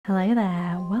Hello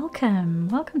there,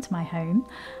 welcome to my home.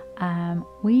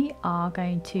 We are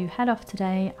going to head off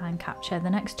today and capture the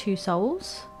next 2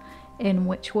 souls in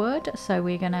Wytchwood. So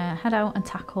we're going to head out and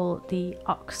tackle the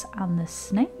ox and the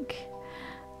snake.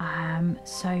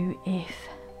 So if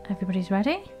everybody's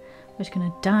ready, we're just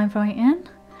going to dive right in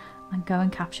and go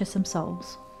and capture some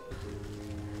souls.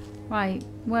 Right,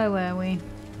 where were we?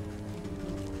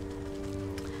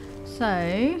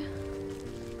 So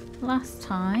last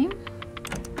time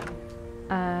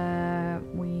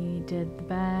we did the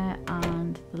bear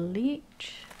and the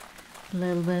leech, a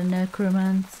little bit of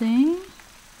necromancy,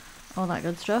 all that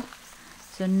good stuff.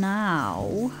 So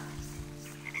now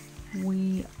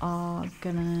we are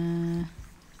gonna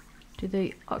do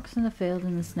the ox in the field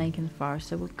and the snake in the forest.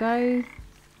 So we'll go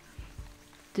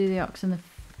do the ox in the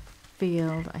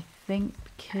field, I think,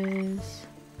 because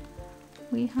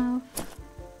we have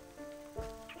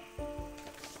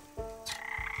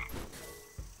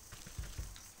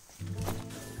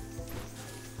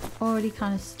already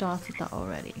kind of started that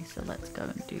already, so let's go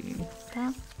and do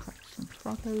that. Crack some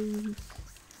froggos.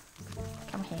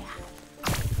 Come here.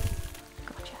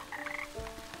 Gotcha.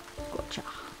 Gotcha.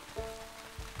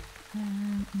 We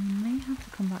may have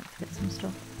to come back to get some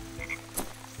stuff.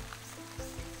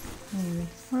 Maybe.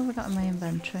 What have I got in my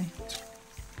inventory?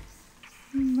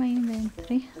 Ingredients.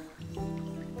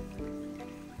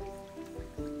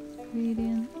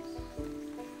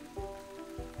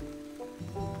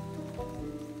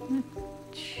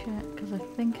 Check, because I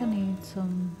think I need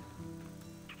some.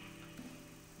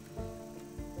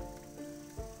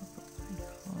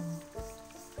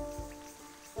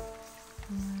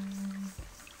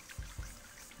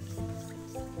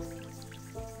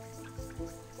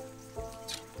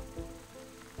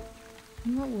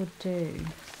 What we'll do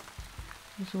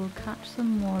is we'll catch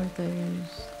some more of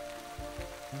those.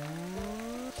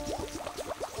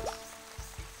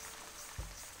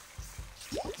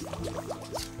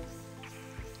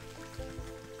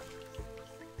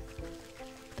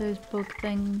 Those bug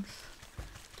things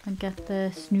and get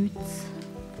the snoots,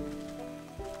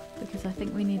 because I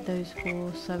think we need those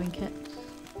for sewing kits,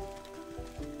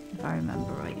 if I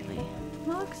remember rightly.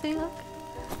 Look, see, look,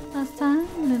 last time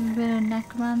a little bit of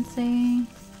necromancy.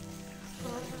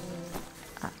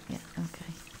 Ah, yeah,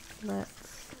 okay,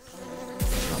 let's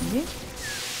from you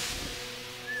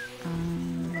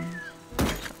and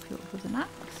chop you up with an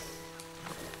axe.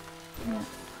 Yeah,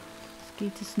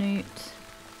 skeeter snoot.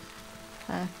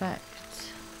 Perfect.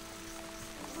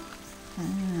 And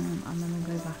then we'll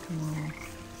go back and we'll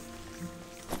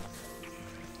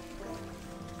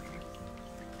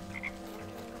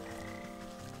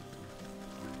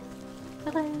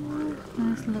hello.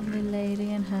 Nice lovely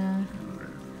lady and her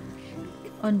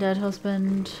undead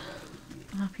husband.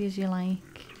 Happy as you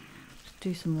like. Just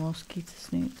do some more skeeter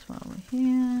snoots while we're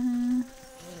here.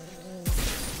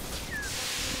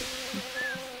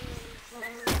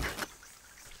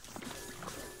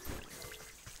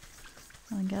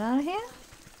 And get out of here.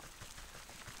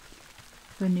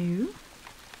 For new.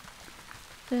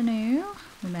 We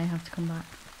may have to come back.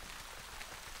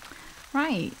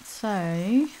 Right, so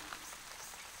I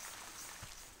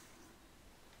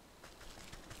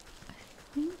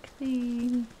think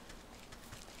the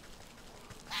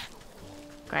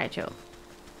gradual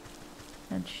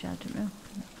and judgement.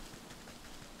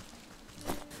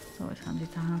 It's always handy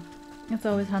to have. It's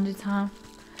always handy to have.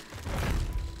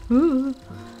 Ooh.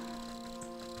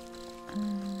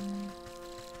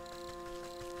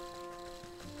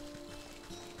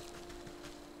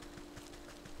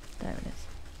 There it is.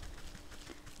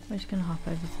 We're just gonna hop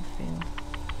over to the field.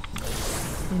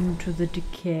 Into the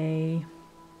decay.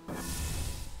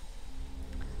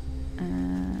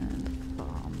 And the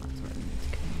farm, that's where we need to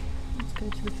go. Let's go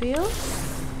to the field.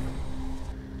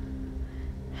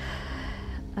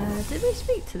 Did we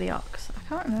speak to the ox? I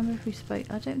can't remember if we spoke.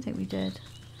 I don't think we did.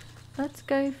 Let's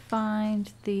go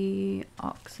find the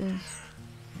ox's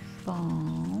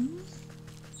farm.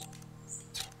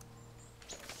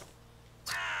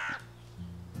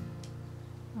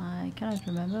 I cannot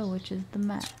remember which is the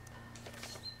map.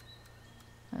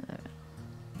 Oh, there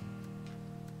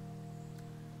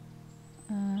we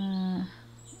go.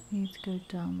 Need to go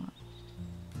down that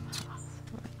path.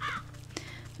 Right.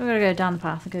 So we're gonna go down the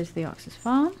path and go to the ox's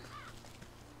farm.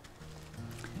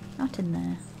 Not in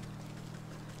there.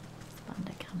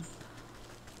 Bandit camp.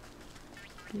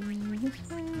 Go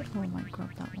this way. Oh, I might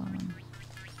grab that one.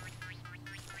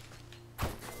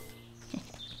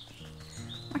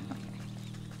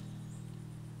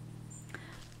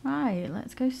 Right,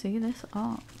 let's go see this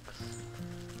ox.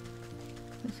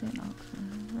 Let's see an ox. Is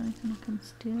there anything I can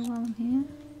steal while I'm here?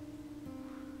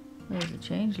 There's a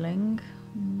changeling.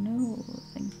 No.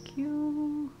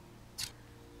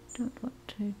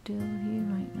 to deal with you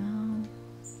right now.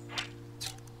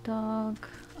 Dog.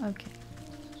 Okay.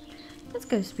 Let's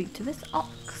go speak to this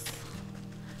ox.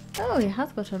 Oh, he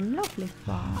has got a lovely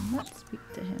farm. Let's speak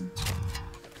to him.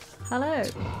 Hello.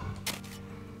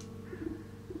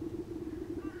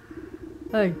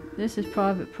 Hey, this is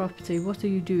private property. What are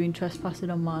you doing trespassing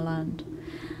on my land?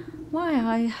 Why,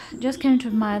 I just came to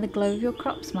admire the glow of your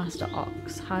crops, Master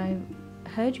Ox. I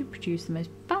heard you produce the most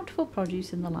bountiful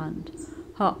produce in the land.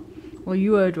 Ha! Well,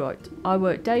 you heard right. I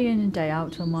work day in and day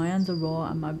out till my hands are raw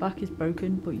and my back is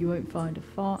broken, but you won't find a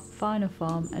finer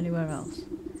farm anywhere else.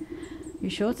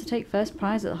 You're sure to take first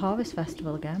prize at the Harvest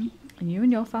Festival again, and you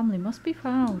and your family must be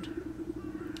proud.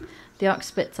 The ox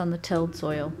spits on the tilled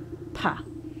soil. Pah!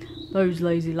 Those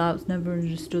lazy louts never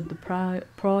understood the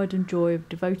pride and joy of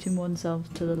devoting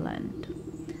oneself to the land.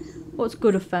 What's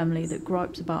good a family that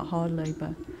gripes about hard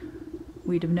labour?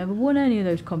 We'd have never won any of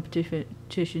those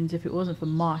competitions if it wasn't for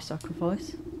my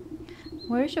sacrifice.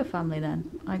 Where is your family then?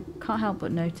 I can't help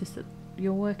but notice that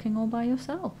you're working all by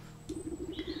yourself.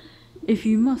 If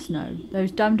you must know,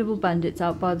 those damnable bandits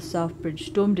out by the South Bridge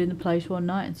stormed in the place one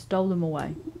night and stole them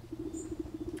away.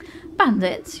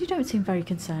 Bandits? You don't seem very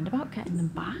concerned about getting them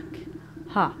back.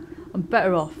 Ha! I'm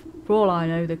better off. For all I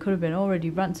know, they could have been already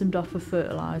ransomed off for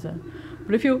fertiliser.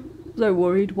 But if you're so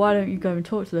worried, why don't you go and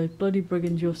talk to those bloody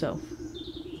brigands yourself?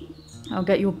 I'll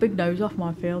get your big nose off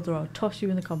my fields or I'll toss you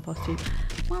in the compost heap.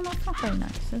 Well, that's not very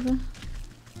nice, is it?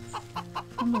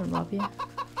 I'm gonna rob you.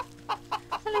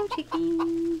 Hello,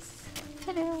 chickies.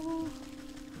 Hello.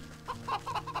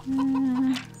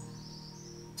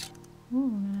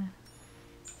 Ooh,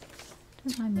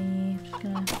 don't mind me. I'm just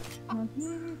gonna rob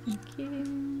you. Thank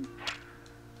you.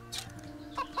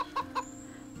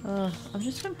 Oh, I've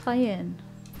just been playing.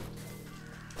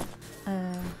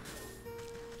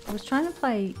 I was trying to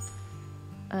play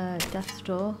Death's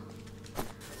Door,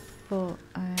 but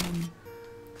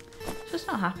it's just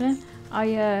not happening.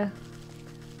 I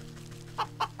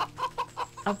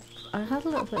had a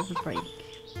little bit of a break.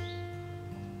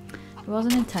 It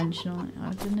wasn't intentional.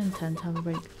 I didn't intend to have a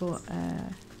break, but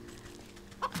I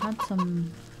had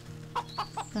some.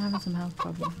 I'm having some health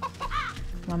problems.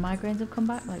 My migraines have come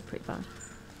back like pretty bad.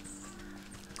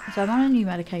 So I'm on a new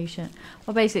medication.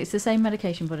 Well, basically it's the same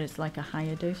medication, but it's like a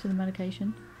higher dose of the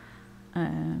medication.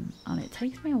 And it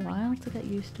takes me a while to get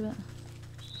used to it.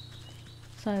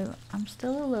 So I'm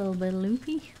still a little bit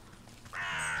loopy.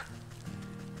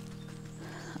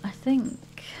 I think,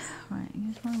 right,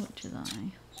 here's my witch's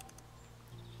eye.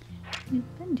 You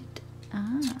bend it.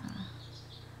 Ah,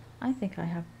 I think I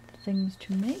have things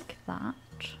to make that.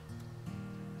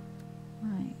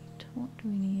 Right, what do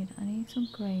we need? I need some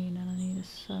grain and I need a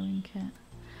sewing kit.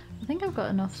 I think I've got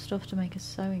enough stuff to make a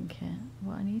sewing kit,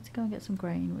 but I need to go and get some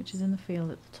grain, which is in the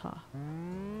field at the top.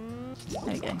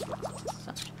 There we go.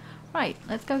 Such. Right,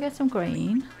 let's go get some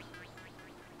grain.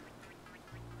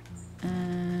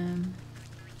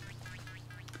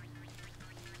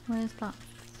 Where's that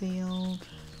field?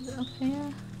 Is it up here?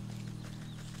 Up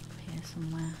here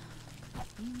somewhere.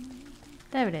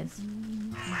 There it is.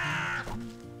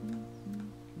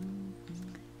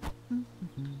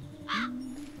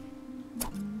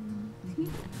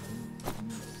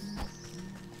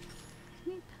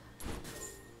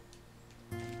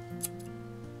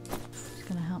 Just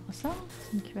gonna help myself.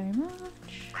 Thank you very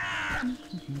much. Thank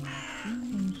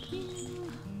you.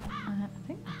 I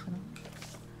think that's enough.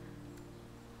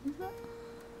 Is that?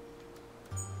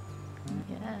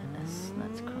 Yes,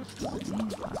 let's cross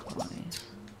these pathways.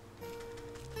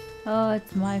 Oh,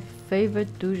 it's my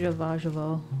favourite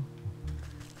Dujavajevo.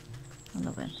 I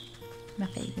love it. My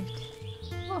favourite.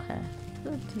 Okay,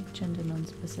 the gender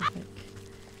non-specific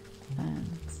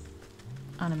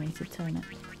animated turnip.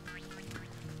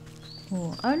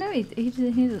 Oh no,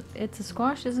 it's a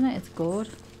squash, isn't it? It's gourd.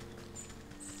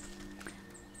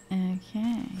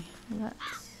 Okay, let's.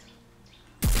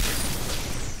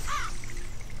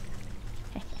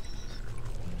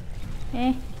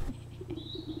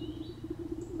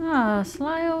 Ah,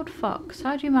 sly old fox.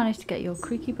 How do you manage to get your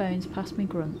creaky bones past me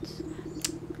grunts?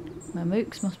 My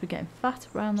mooks must be getting fat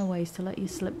round the waist to let you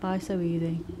slip by so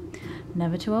easy.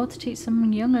 Never too old to teach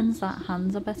some young'uns that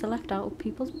hands are better left out of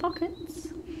people's pockets.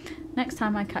 Next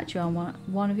time I catch you on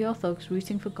one of your thugs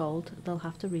rooting for gold, they'll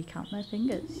have to recount their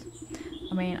fingers.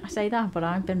 I mean, I say that, but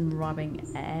I've been robbing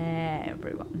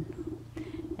everyone.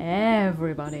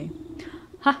 Everybody.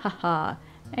 Ha ha ha.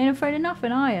 Ain't afraid of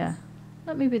nothing, are ya?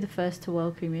 Let me be the first to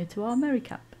welcome you to our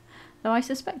merrycap, though I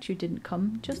suspect you didn't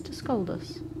come just to scold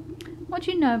us. What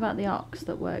do you know about the ox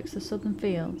that works the southern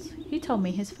fields? He told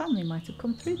me his family might have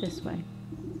come through this way.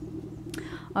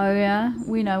 Oh yeah,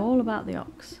 we know all about the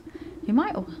ox.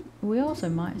 we also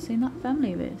might have seen that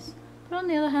family of his. But on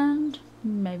the other hand,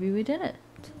 maybe we didn't.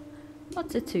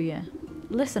 What's it to you?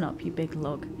 Listen up, you big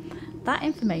lug. That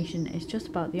information is just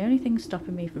about the only thing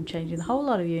stopping me from changing the whole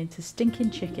lot of you into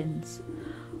stinking chickens.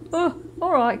 Oh,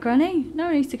 alright, Granny.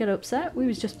 No need to get upset. We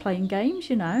was just playing games,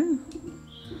 you know.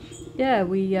 Yeah,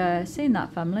 we seen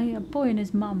that family. A boy and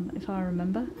his mum, if I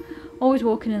remember. Always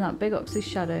walking in that big ox's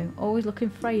shadow. Always looking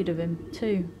afraid of him,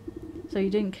 too. So you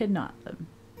didn't kidnap them.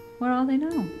 Where are they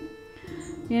now?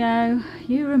 You know,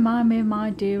 you remind me of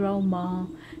my dear old ma.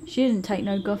 She didn't take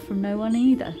no guff from no one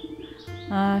either.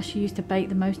 She used to bake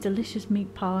the most delicious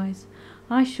meat pies.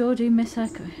 I sure do miss her.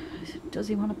 Does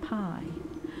he want a pie?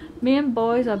 Me and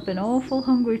boys have been awful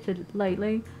hungry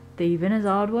lately. Thieving is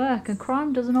hard work and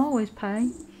crime doesn't always pay.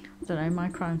 I don't know, my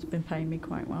crime's been paying me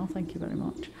quite well, thank you very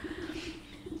much.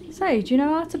 Say, do you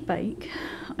know how to bake?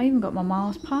 I even got my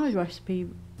ma's pie recipe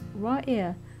right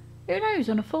here. Who knows,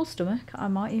 on a full stomach, I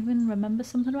might even remember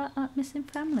something about that missing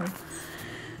family.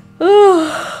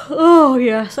 Oh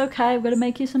yes, okay, I'm going to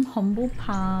make you some humble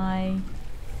pie.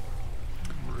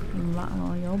 Rattle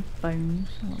all your bones,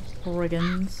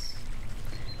 brigands.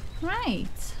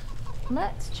 Right,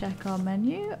 let's check our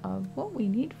menu of what we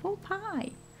need for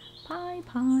pie. Pie.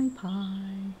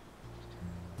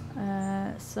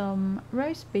 Some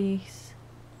roast beef,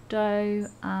 dough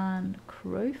and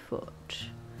crowfoot.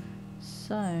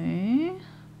 So,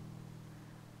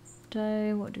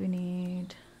 dough, what do we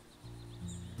need?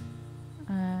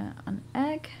 An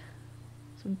egg,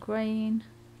 some grain,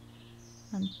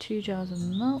 and 2 jars of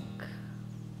milk.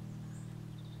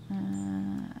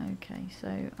 Okay, so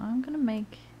I'm gonna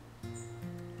make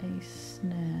a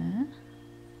snare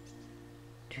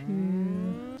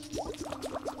to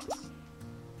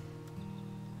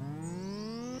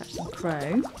catch some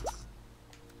crow.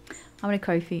 How many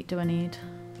crow feet do I need?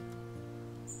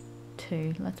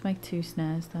 2. Let's make 2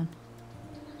 snares then.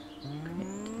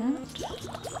 That.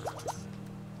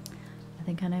 I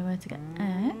think I know where to get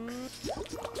eggs.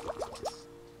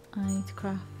 I need to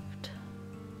craft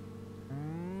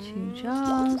 2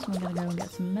 jars. We're going to go and get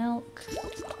some milk.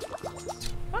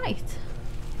 Right.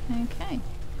 Okay. Is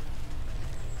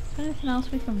there anything else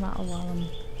we can rattle while I'm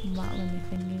rattling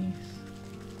the thingies?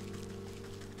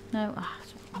 No? Ah,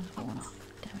 it's fallen off.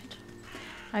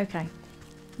 Damn it. Okay.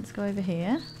 Let's go over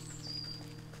here.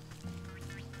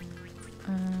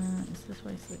 It's this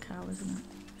way to the cow, isn't it?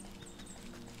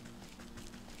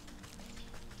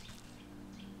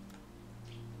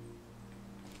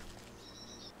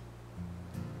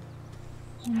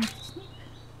 Snip.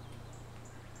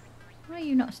 Why are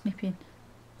you not snipping?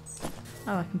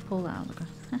 Oh, I can pull that out of the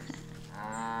grass.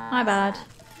 My bad.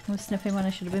 I was snipping when I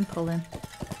should have been pulling.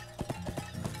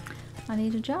 I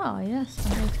need a jar, yes.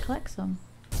 I'm going to collect some.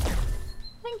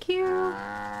 Thank you.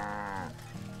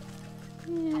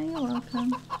 Yeah, you're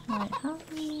welcome. Right,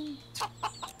 happy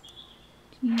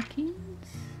chickens.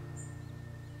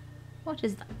 What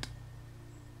is that?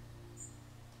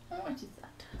 What is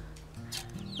that?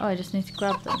 Oh, I just need to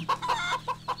grab them.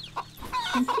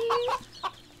 Thank you.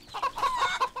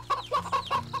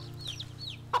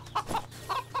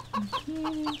 Thank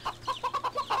you.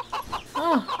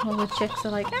 Oh, all the chicks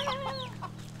are like, ah.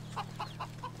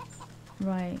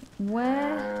 Right,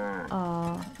 where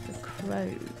are the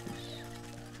crows?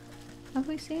 Have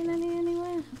we seen any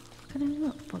anywhere? Look at him,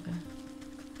 look, bugger.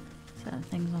 Set that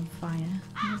thing's on fire.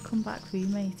 I'm gonna come back for you,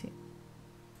 matey.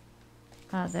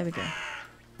 Ah, there we go.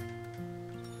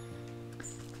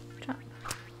 Trap.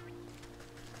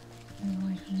 Move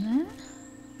away from there.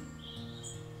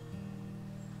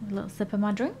 A little sip of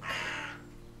my drink.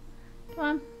 Come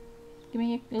on, give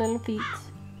me your little feet.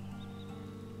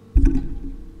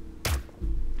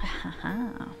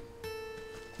 Haha.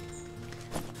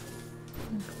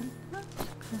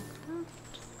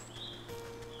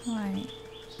 Right,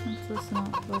 let's listen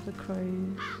out for the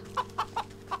crows.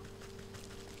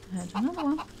 I heard another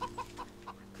one.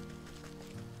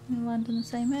 We'll land in the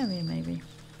same area maybe.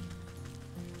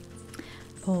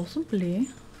 Possibly.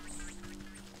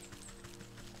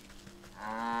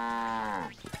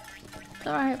 It's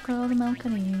alright, I've got all the milk I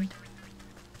need.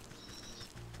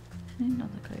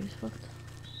 Another crow's foot.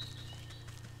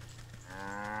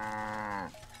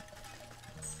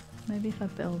 Maybe if I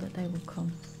build it they will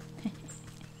come.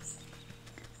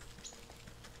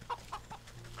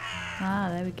 Ah,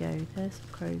 there we go. There's some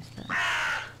crows there.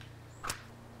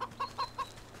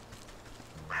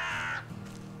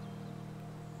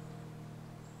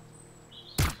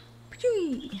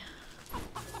 Okay.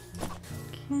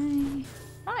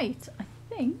 Right, I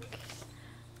think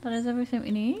that is everything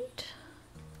we need.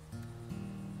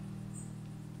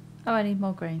 Oh, I need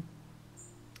more grain.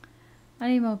 I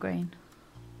need more grain.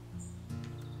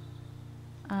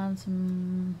 And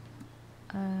some,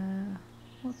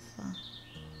 what's that?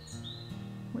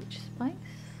 Witch spice?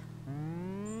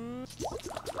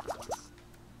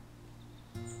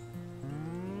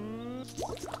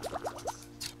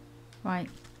 Right,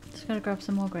 just gotta grab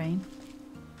some more grain.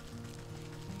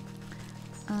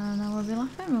 And then we'll be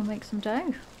laughing, we'll make some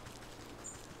dough.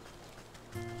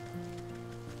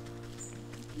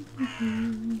 I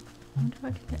wonder if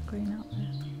I can get grain out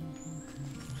there.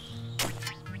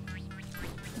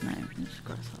 No, just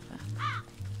grass out there.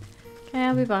 Okay,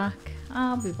 I'll be back.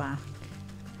 I'll be back.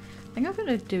 I think I'm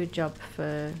gonna do a job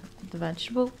for the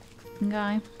vegetable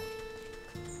guy.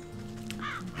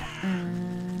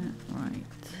 Right.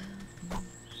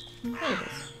 There it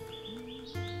is.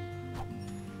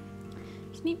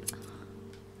 Sneep.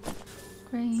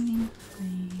 Grain,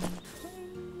 grain,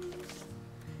 grain.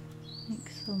 Make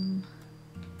some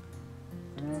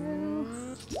dough.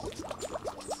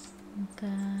 And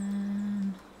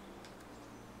then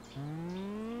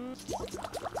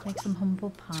make some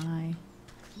humble pie.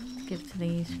 Give to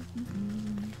these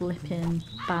flipping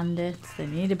bandits. They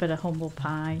need a bit of humble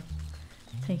pie.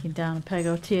 Taking down a peg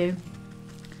or two.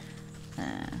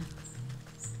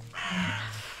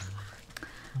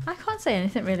 I can't say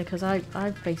anything really because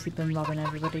I've basically been robbing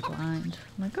everybody blind.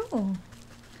 I'm like, oh,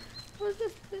 what's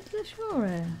this? Is this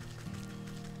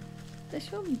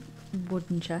your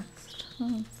wooden chest?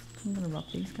 Oh, I'm gonna rob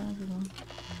these guys as well.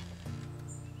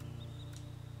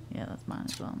 Yeah, that's mine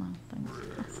as well now. Thanks.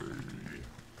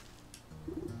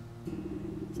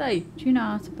 So, do you know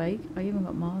how to bake? I even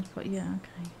got mods, but yeah,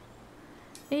 okay.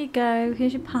 Here you go,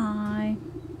 here's your pie.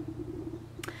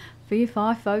 3,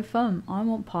 5, 4, fun. I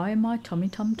want pie in my tummy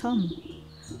tum tum.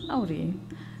 How old are you?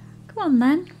 Come on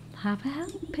then, have a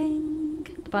helping.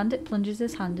 The bandit plunges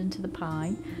his hand into the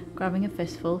pie. Grabbing a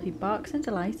fistful, he barks in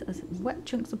delight as wet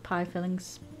chunks of pie filling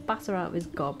spatter out of his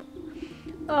gob.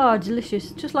 Oh,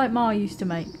 delicious, just like Ma used to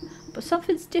make. But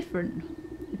something's different.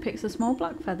 He picks a small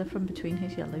black feather from between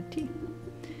his yellow teeth.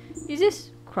 Is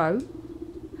this crow?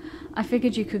 I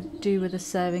figured you could do with a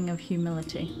serving of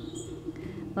humility.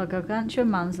 The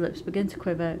gargantuan man's lips begin to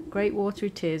quiver, great watery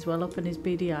tears well up in his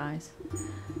beady eyes.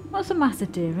 What's the matter,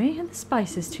 dearie? Are the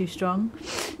spices too strong?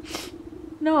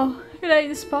 No, it ain't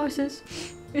the spices.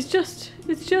 It's just...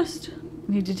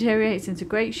 He deteriorates into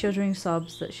great shuddering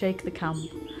sobs that shake the camp.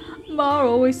 Ma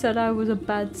always said I was a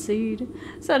bad seed.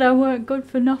 Said I weren't good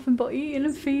for nothing but eating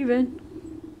and thieving.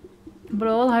 But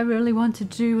all I really wanted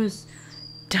to do was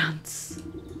dance.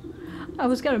 I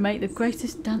was going to make the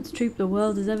greatest dance troupe the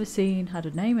world has ever seen. Had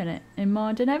a name in it, in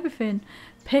mind and everything.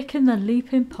 Picking the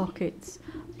leaping pockets.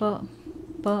 But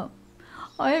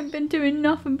I ain't been doing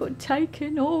nothing but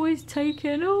taking, always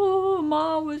taking. Oh,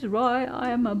 Ma was right. I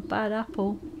am a bad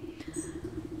apple.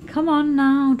 Come on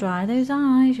now, dry those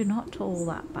eyes. You're not all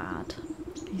that bad.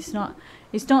 He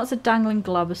snorts a dangling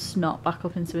glob of snot back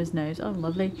up into his nose. Oh,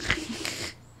 lovely.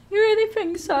 You really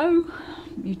think so?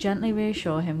 You gently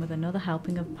reassure him with another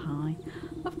helping of pie.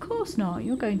 Of course not.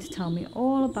 You're going to tell me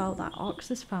all about that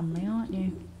Oxus family, aren't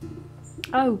you?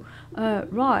 Oh,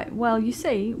 right. Well, you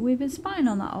see, we've been spying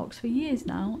on that ox for years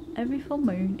now. Every full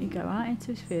moon, he'd go out into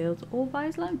his fields all by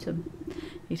his lonesome.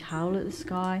 He'd howl at the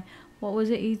sky. What was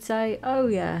it he'd say? Oh,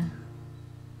 yeah.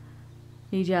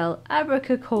 He'd yell,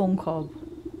 Abraca corn cob.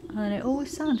 And then it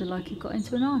always sounded like he got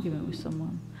into an argument with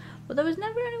someone. But there was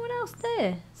never anyone else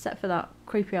there, except for that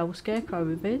creepy old scarecrow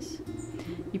of his.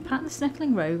 You pat the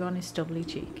sniffling rogue on his stubbly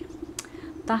cheek.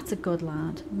 That's a good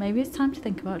lad. Maybe it's time to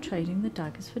think about trading the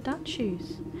daggers for dad's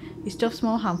shoes. He stuffs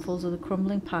more handfuls of the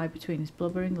crumbling pie between his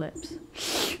blubbering lips.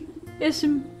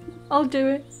 Yes'm, I'll do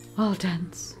it. I'll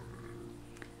dance.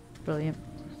 Brilliant.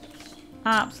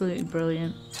 Absolutely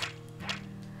brilliant.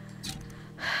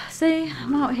 See,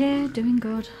 I'm out here doing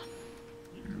good.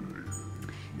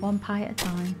 One pie at a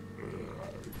time.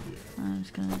 I'm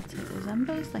just going to take those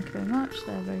embers, thank you very much,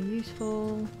 they're very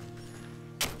useful.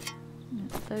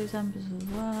 Get those embers as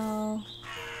well.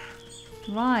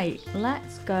 Right,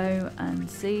 let's go and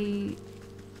see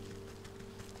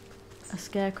a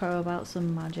scarecrow about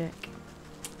some magic.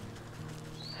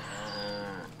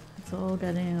 It's all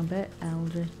getting a bit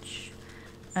eldritch.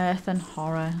 Earth and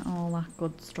horror, all that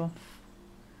good stuff.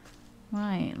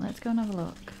 Right, let's go and have a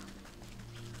look.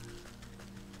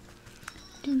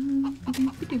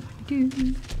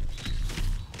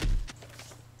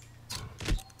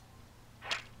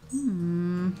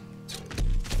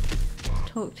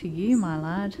 Talk to you, my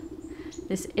lad.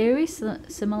 This eerie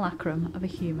simulacrum of a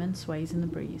human sways in the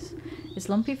breeze. Its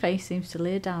lumpy face seems to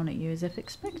leer down at you as if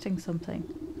expecting something.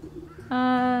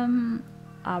 Abracorn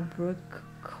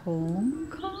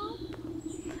cob?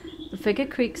 The figure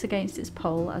creaks against its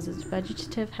pole as its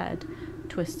vegetative head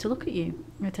twists to look at you.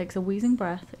 It takes a wheezing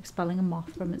breath, expelling a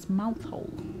moth from its mouth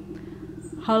hole.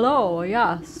 Hello,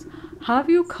 yes. Have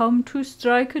you come to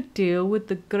strike a deal with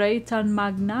the great and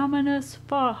magnanimous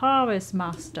harvest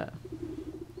master?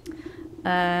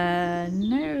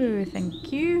 No,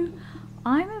 thank you.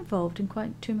 I'm involved in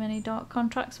quite too many dark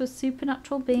contracts with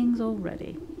supernatural beings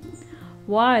already.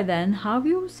 Why then have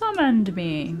you summoned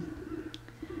me?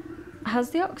 Has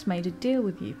the ox made a deal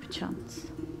with you, perchance?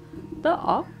 The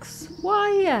ox?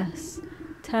 Why, yes.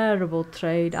 Terrible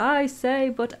trade, I say,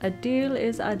 but a deal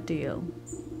is a deal.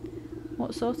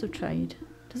 What sort of trade?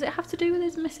 Does it have to do with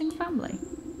his missing family?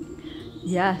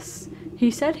 Yes,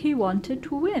 he said he wanted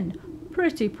to win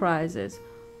pretty prizes,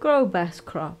 grow best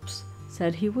crops,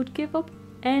 said he would give up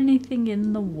anything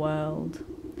in the world.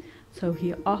 So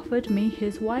he offered me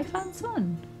his wife and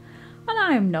son, and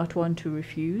I am not one to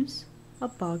refuse a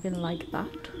bargain like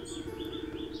that.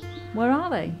 Where are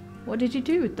they? What did you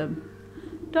do with them?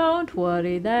 Don't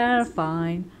worry, they're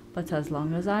fine, but as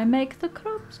long as I make the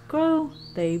crops grow,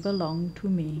 they belong to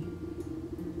me.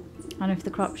 And if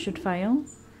the crops should fail,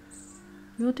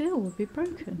 your deal will be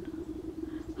broken.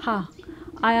 Ha!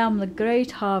 I am the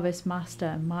great harvest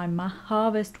master. My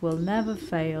harvest will never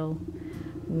fail.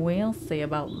 We'll see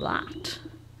about that.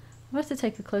 I'll have to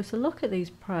take a closer look at these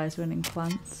prize-winning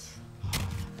plants.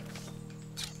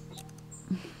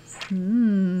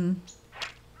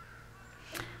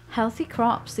 Healthy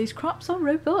crops. These crops are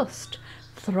robust,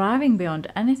 thriving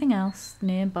beyond anything else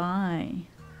nearby.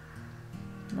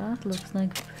 That looks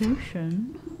like a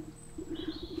potion.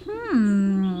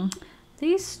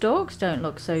 These stalks don't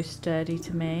look so sturdy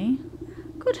to me.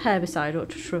 Good herbicide ought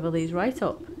to shrivel these right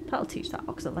up. That'll teach that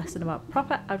ox a lesson about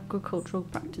proper agricultural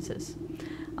practices.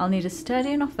 I'll need a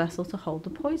sturdy enough vessel to hold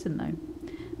the poison though.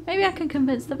 Maybe I can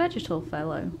convince the vegetal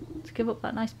fellow to give up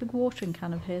that nice big watering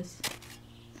can of his.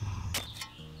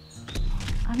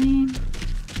 I mean,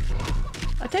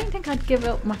 I don't think I'd give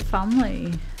up my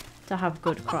family to have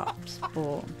good crops,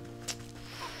 but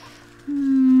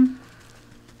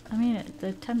I mean,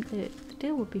 the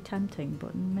deal would be tempting,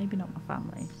 but maybe not my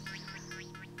family.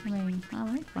 I mean, I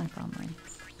like my family.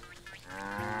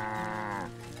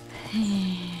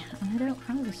 And I don't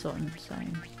have a son, so...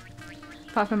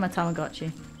 Apart from my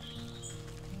Tamagotchi.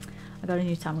 I got a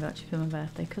new Tamagotchi for my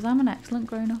birthday, because I'm an excellent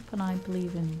grown-up and I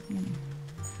believe in, you know...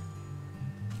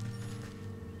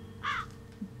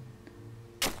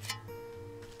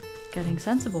 getting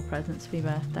sensible presents for your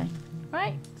birthday.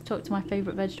 Right, let's talk to my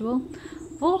favourite vegetable.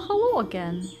 Well, hello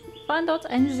again. Find out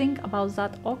anything about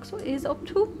that ox is up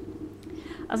to?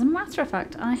 As a matter of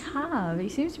fact, I have. He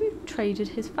seems to have traded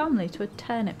his family to a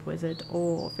turnip wizard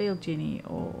or field genie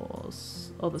or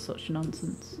other such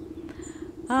nonsense.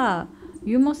 Ah,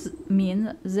 you must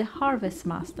mean the harvest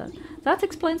master. That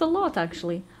explains a lot,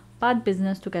 actually. Bad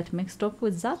business to get mixed up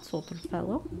with that sort of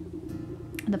fellow.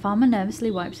 The farmer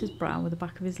nervously wipes his brow with the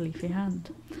back of his leafy hand.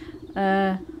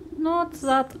 Not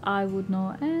that I would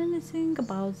know anything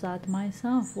about that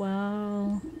myself.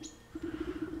 Well...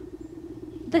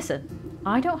 Listen,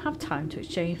 I don't have time to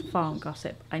exchange farm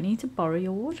gossip. I need to borrow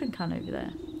your watering can over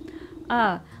there.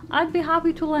 Ah, I'd be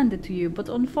happy to lend it to you, but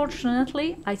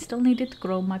unfortunately, I still need it to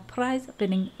grow my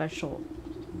prize-winning vegetable.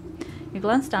 You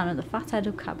glance down at the fat head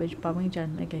of cabbage bowing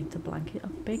gently against a blanket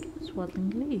of big,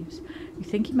 swaddling leaves. You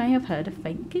think you may have heard a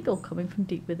faint giggle coming from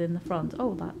deep within the frond.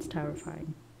 Oh, that's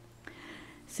terrifying.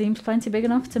 Seems plenty big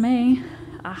enough to me.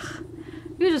 Ah,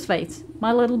 you just wait.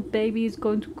 My little baby is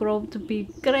going to grow to be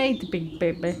great big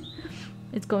baby.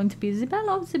 It's going to be the belle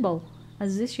of the ball at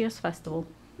this year's festival.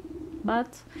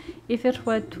 But if it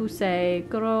were to say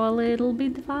grow a little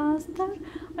bit faster,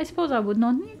 I suppose I would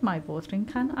not need my watering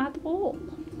can at all.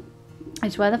 I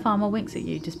swear the farmer winks at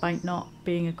you despite not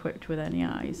being equipped with any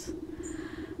eyes.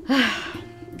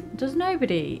 Does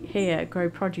nobody here grow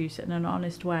produce in an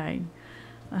honest way?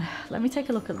 Let me take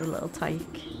a look at the little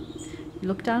tyke. You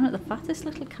look down at the fattest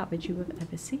little cabbage you have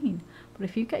ever seen, but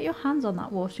if you get your hands on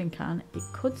that watering can, it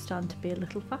could stand to be a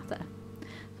little fatter.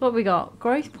 So what we got?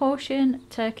 Growth potion,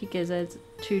 turkey gizzards,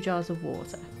 2 jars of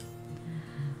water.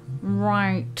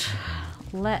 Right,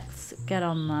 let's get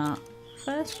on that.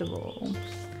 First of all,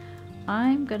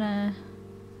 I'm gonna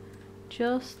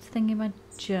just think in my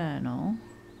journal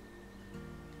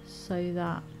so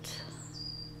that...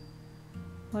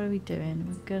 What are we doing?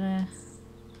 We're gonna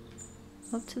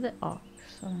up to the ox,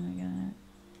 and we're gonna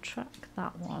track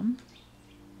that one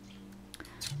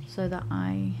so that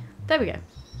there we go.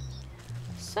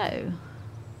 So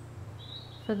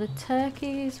for the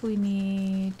turkeys we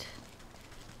need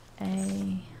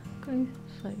a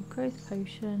growth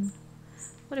potion.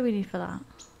 What do we need for that?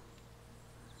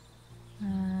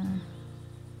 A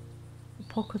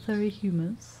apothecary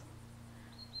humus.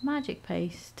 Magic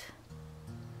paste.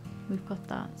 We've got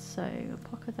that. So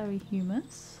apothecary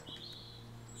humus.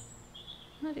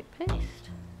 Magic paste.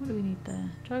 What do we need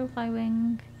there? Dragonfly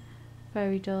wing,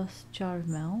 fairy dust, jar of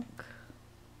milk.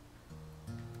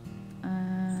 We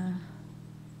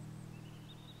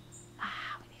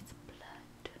need some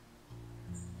blood.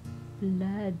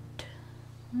 Blood.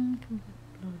 Where can we get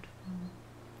blood from?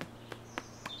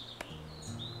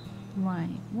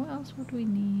 Right. What else would we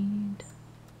need?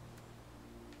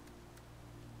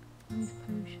 Ice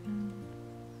potion.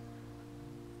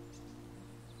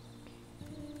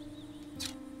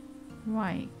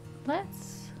 Right,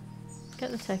 let's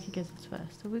get the turkey gizzards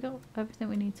first. Have we got everything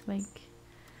we need to make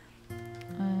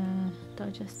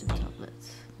digestive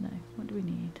tablets? No, what do we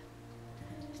need?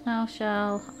 Snail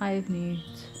shell, eye of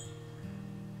newt,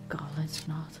 goblin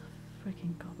snot,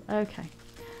 freaking goblin. Okay,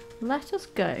 let us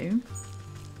go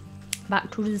back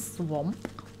to the swamp.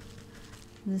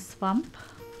 The swamp.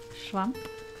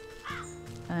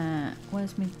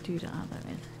 Where's my dude? Ah, there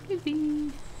it is.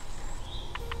 Yippee!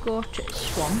 Go to the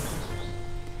swamp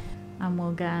and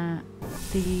we'll get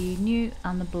the newt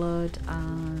and the blood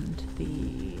and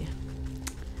the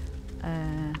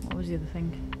what was the other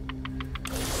thing?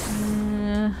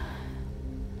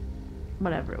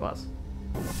 Whatever it was.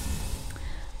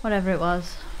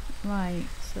 Right,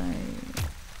 so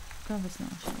grab a snail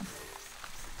shell.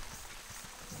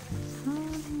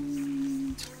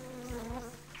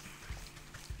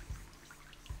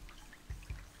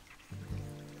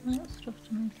 What stuff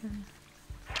to make a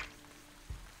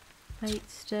bait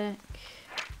stick?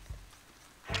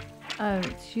 Oh,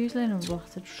 it's usually in a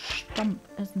rotted stump,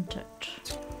 isn't it?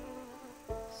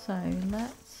 So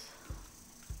let's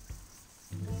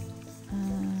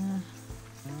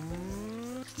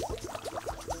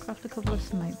craft a couple of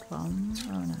smoke bombs.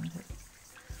 Oh no,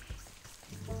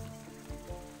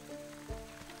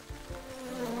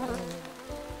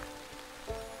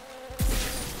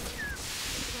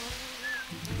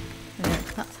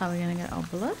 that's how we're going to get our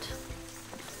blood.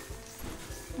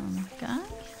 Oh my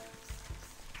god.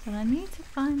 But I need to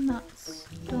find that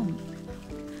stump.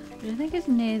 Which I think is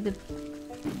near the... I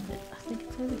think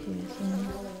it's over here, so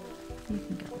you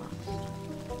can get lost.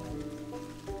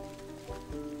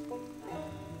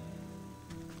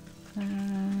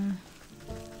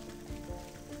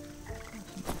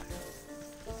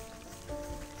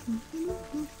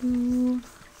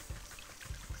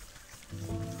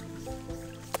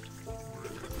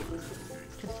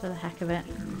 Just for the heck of it.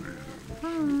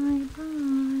 Bye,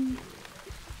 bye.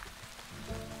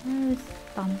 There's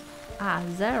stump. Ah,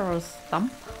 there's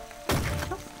stump.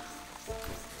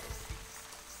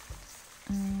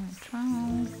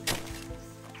 Try.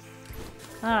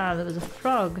 Ah, there was a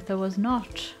frog. There was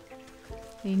not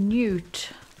a newt.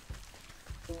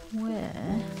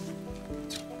 Where?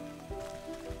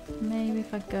 Maybe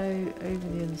if I go over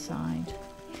the other side.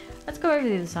 Let's go over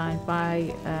the other side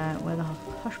by where the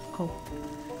hospital.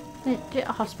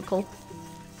 Hospital.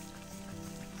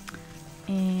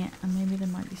 And maybe there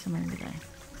might be some over there.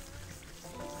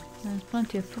 There's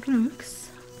plenty of fruits.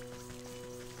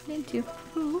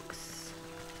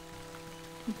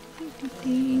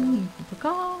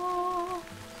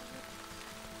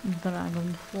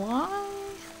 Dragonfly.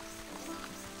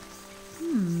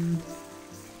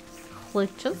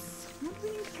 Leeches. What do we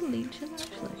need for leeches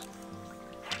actually?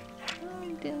 How do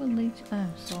we deal with leeches?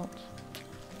 Oh, salt.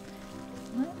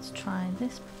 Let's try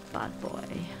this bad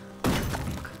boy.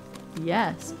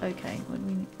 Yes, okay. What do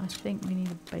we need? I think we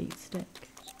need a bait stick.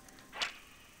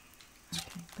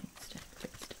 Okay, bait stick.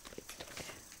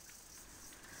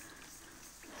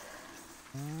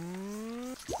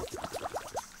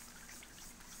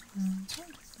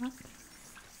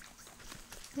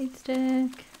 Bait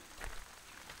stick.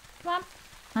 Come on,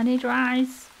 I need your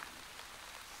eyes.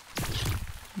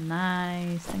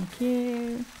 Nice, thank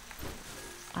you.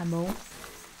 Eyeball.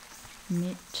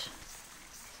 Knit.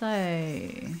 So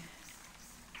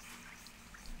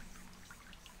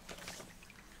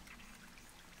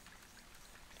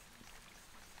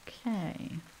okay.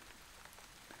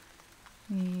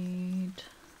 Need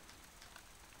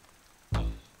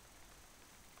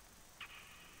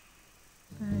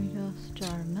fairy dust,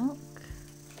 jar of milk.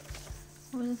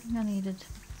 What was the thing I needed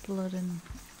blood and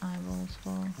eyeballs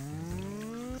for?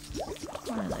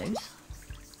 One of those.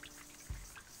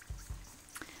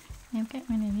 Yeah, get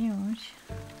rid of yours.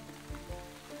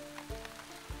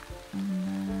 And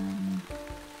then...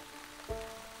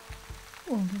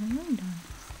 oh, I'm getting one done.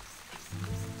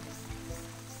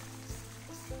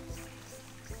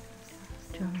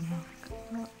 Jar of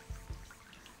milk.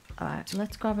 Alright,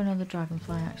 let's grab another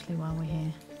dragonfly actually while we're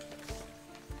here.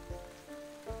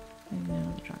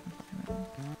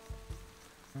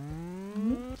 I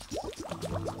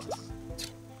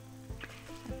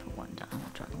put one down, the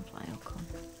dragonfly will come.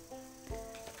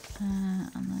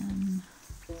 And then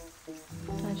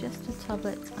digestive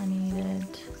tablets I needed.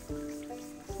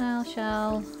 Snail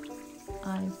shell,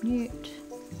 I've newt,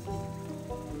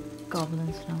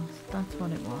 goblin snot, that's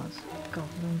what it was,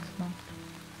 goblin snot.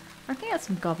 I think I had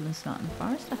some goblin snot in the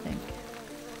forest, I think.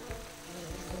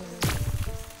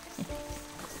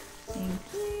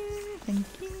 Thank you, thank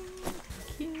you,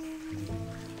 thank you.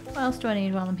 What else do I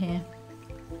need while I'm here?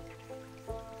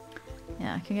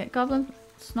 Yeah, I can get goblin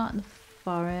snot in the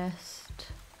forest.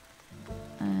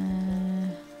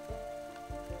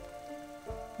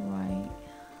 Right.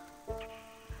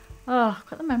 Oh, I've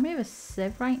got the memory of a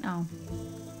sieve right now.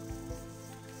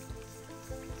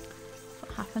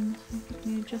 What happens when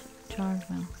you just charge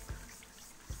milk?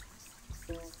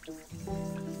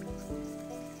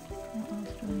 What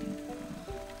else do I need?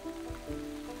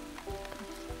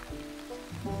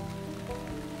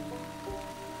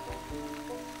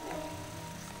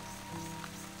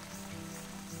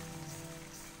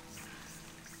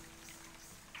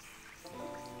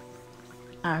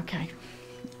 Okay.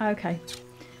 Okay.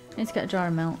 Need to get a jar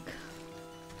of milk.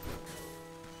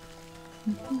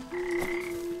 Come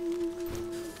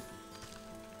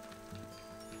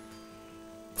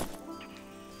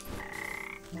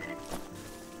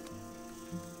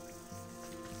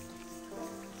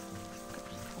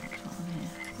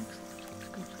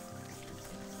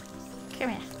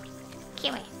here.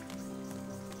 Come here.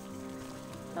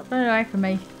 Stop running away from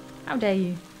me. How dare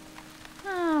you?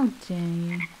 How dare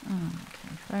you? Oh,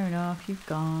 okay, fair enough. You've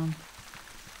gone.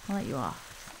 I'll let you off.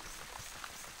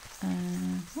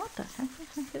 What the heck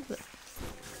is this?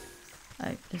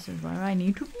 Oh, this is where I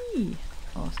need to be.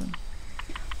 Awesome.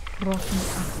 Rotten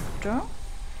after.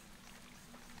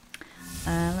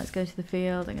 Let's go to the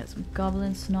field and get some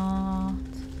goblin snot.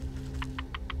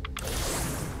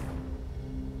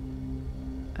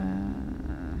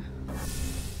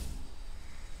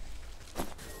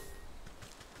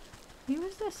 Who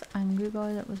was this angry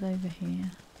guy that was over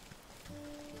here?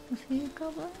 Was he a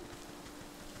goblin?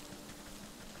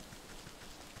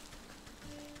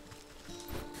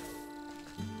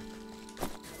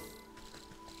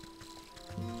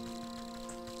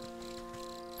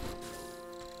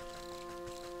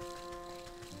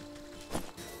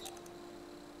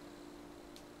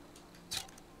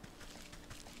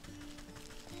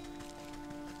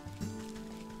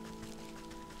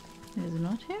 He's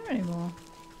not here anymore.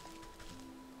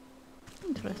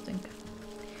 Interesting.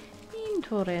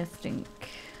 Interesting.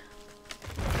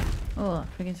 Oh, that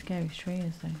friggin' scary tree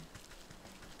is there.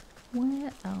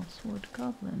 Where else would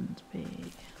goblins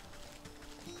be?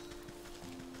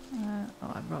 Oh,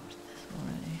 I've robbed this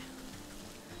already.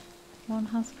 One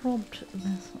has robbed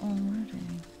this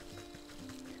already.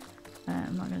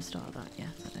 I'm not going to start that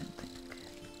yet, I don't think.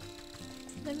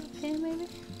 Live up here, maybe?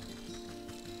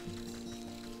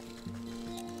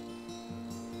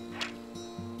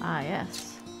 Ah,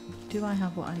 yes. Do I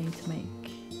have what I need to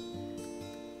make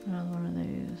another one of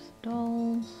those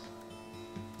dolls?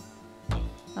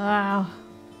 Wow.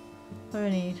 What do I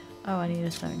need? Oh, I need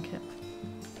a sewing kit.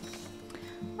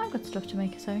 I've got stuff to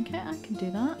make a sewing kit. I can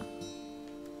do that.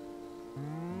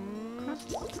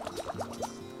 Craft.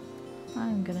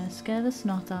 I'm gonna scare the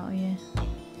snot out of you.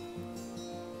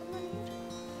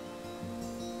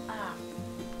 Ah.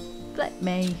 Let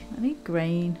me. I need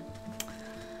grain.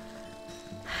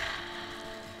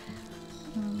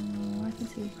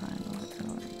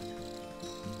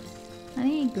 I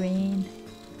need green.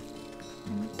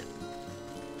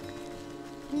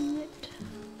 Damn it.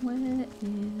 Where is...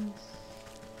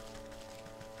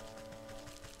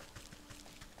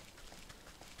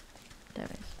 There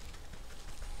it is.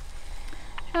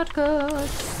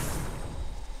 Shortcut!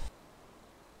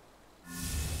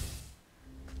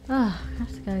 Ah, I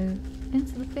have to go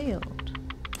into the field.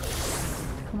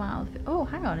 To come out of the... Oh,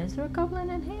 hang on. Is there a goblin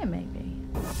in here, maybe?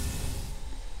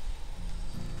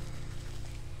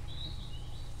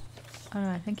 Oh,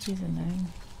 I think he's a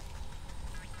gnome.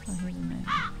 Oh, he's a gnome.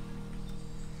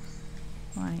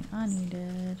 Right, I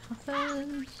needed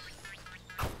hoppers.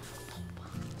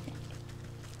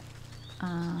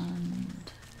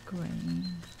 And grain.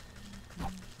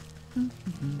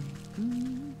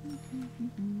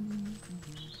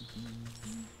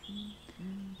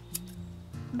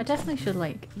 I definitely should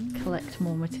like collect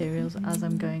more materials as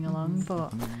I'm going along,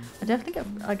 but I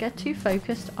definitely get too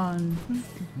focused on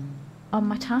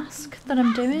my task that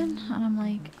I'm doing, and I'm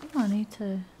like, oh, I need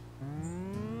to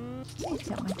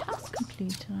get my task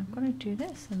complete, and I've got to do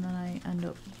this, and then I end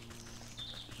up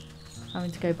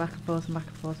having to go back and forth and back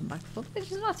and forth and back and forth, which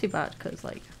is not too bad because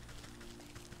like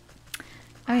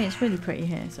I mean, it's really pretty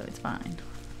here, so it's fine.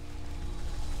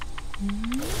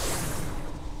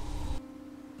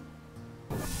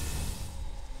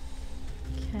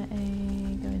 Okay,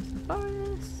 go into the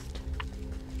forest.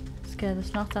 Scare the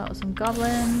snot out of some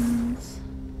goblins.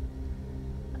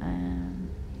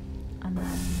 And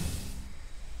then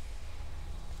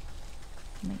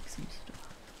make some stuff.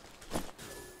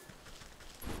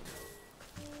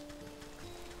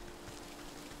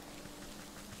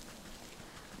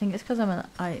 I think it's because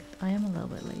I am a little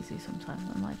bit lazy sometimes.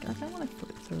 I'm like, I don't want to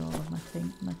flip through all of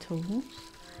my tools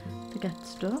to get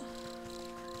stuff.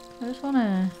 I just want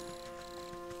to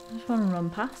run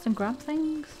past and grab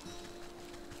things.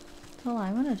 That's all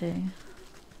I want to do.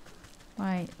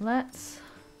 Right, let's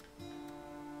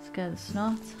scare the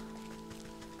snot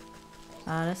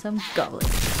out of some goblins.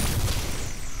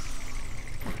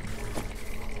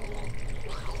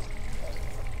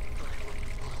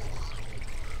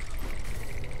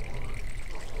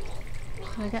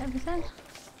 Did I get everything?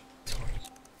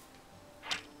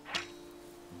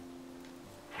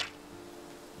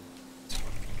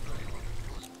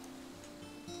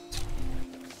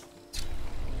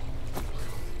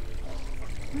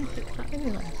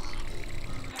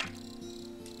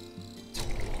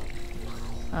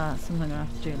 That's something I'm gonna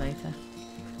have to do later.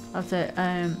 I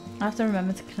have to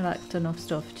remember to collect enough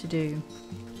stuff to do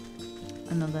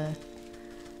another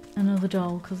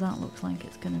doll, because that looks like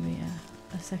it's gonna be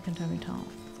a secondary task.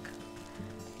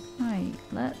 Right,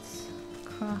 let's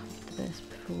craft this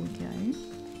before we go.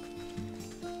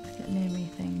 Let's get near me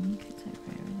thing. It's over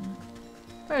here, isn't it?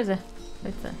 Where is it?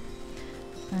 It's there.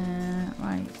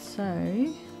 Right, so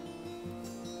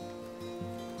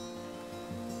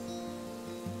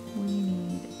we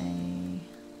need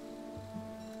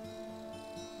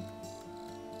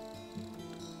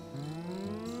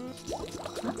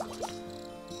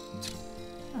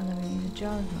and then we need a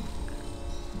jar of milk.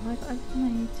 Have I got everything I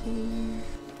need to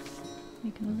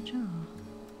make another jar?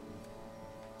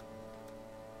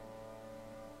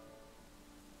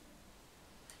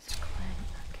 It's clay,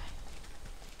 okay.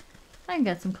 I can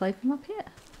get some clay from up here.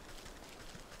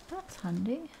 That's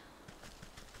handy.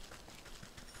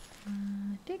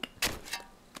 Dig.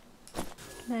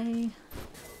 Clay.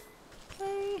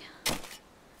 Clay.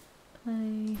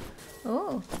 Clay.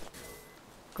 Oh!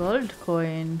 Gold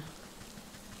coin.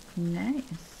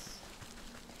 Nice.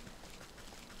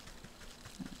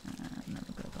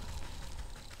 Never go back.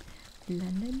 La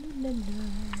la la la la.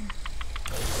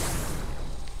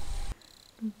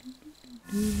 And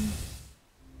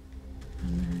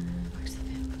then where's the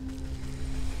bib?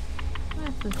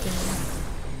 Where's the bib? Craft a jar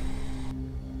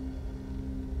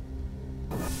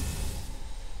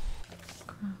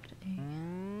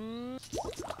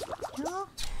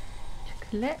to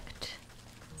collect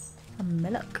a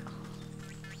milk.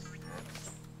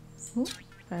 Oh,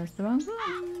 there's the wrong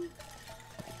one.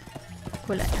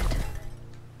 Collect.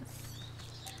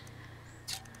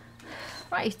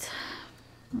 Right,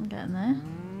 I'm getting there.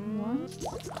 One.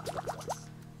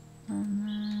 And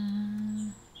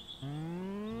then...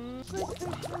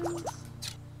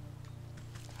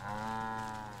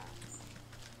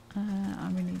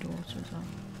 and we need water as well.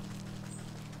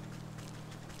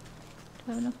 Do I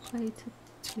have enough clay to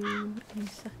do a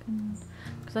second?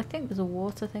 Because I think there's a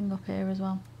water thing up here as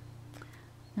well.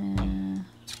 There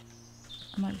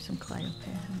might be some clay up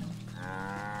here.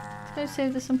 Let's see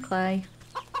if there's some clay.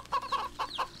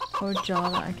 Or a jar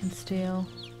that I can steal.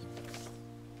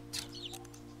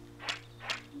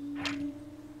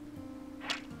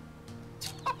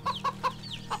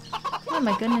 Oh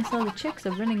my goodness, all the chicks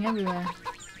are running everywhere.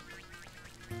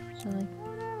 They're like,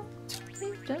 oh no,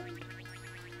 please don't.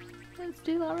 Don't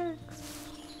steal our eggs.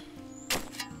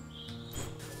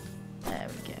 There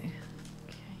we go.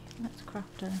 Okay, let's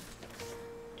craft a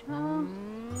jar.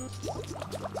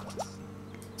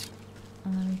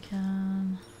 And then we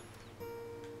can...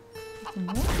 some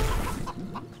water.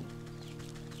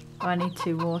 Oh, I need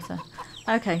 2 water.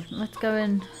 Okay, let's go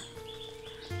and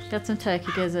get some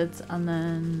turkey gizzards, and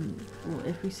then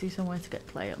if we see somewhere to get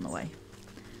clay on the way.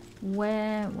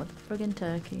 Where? What the friggin'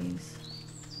 turkeys?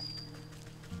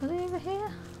 Are they over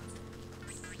here?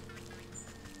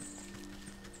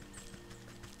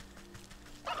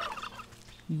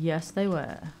 Yes, they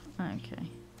were. Okay.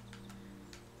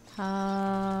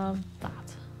 Have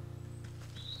that.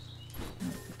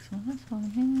 Fix some of this one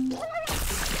here.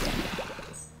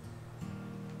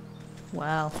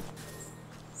 Wow,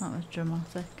 that was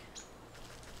dramatic.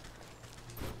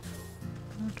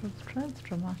 That was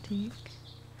dramatic.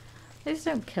 At least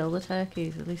don't kill the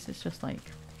turkeys, at least it's just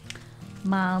like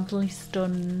mildly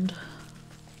stunned.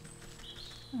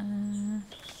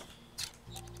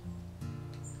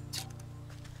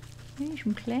 We need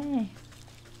some clay.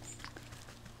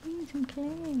 We need some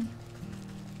clay.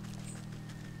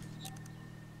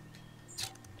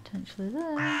 Potentially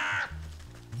there.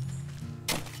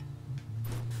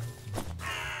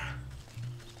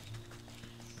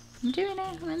 I'm doing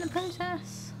it. I'm in the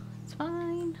process. It's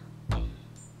fine. Oh,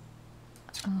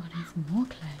 I need some more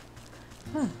clay.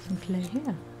 Oh, some clay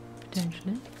here,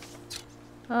 potentially.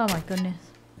 Oh my goodness.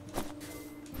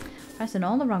 Pressing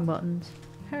all the wrong buttons.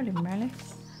 Holy moly.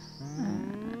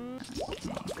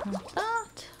 Okay, grab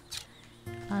that.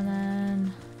 And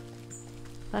then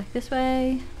back this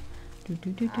way. Don't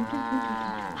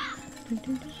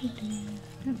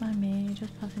mind me,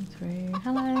 just passing through.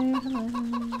 Hello, hello.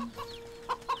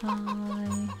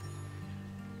 Hi.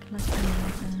 Collecting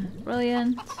everything.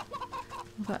 Brilliant.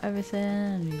 I've got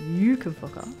everything. You can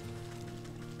fuck off.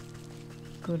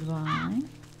 Goodbye.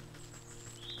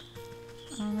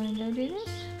 I'm gonna go do this.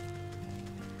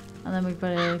 And then we've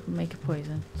got to make a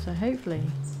poison. So hopefully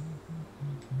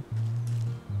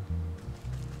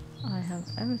I have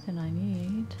everything I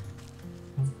need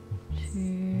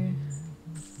to...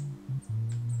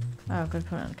 Oh, I've got to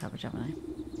put it in the cabbage, haven't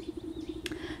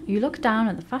I? You look down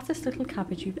at the fattest little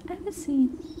cabbage you've ever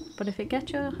seen. But if it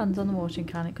gets your hands on the watering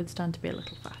can, it could stand to be a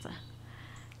little fatter.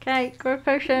 Okay, grow a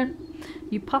potion.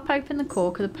 You pop open the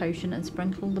cork of the potion and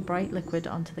sprinkle the bright liquid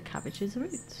onto the cabbage's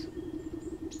roots.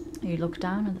 You look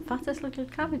down at the fattest little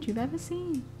cabbage you've ever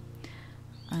seen.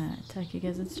 Take a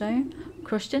gizzard stone.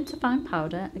 Crushed into fine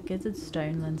powder, a gizzard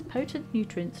stone lends potent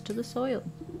nutrients to the soil.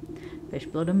 Fish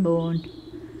blood and bone.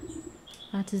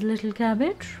 That is little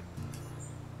cabbage.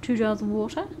 2 jars of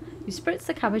water. You spritz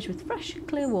the cabbage with fresh,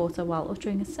 clear water while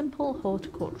uttering a simple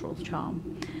horticultural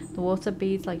charm. The water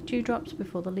beads like dewdrops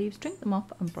before the leaves drink them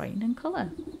up and brighten in colour.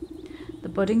 The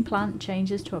budding plant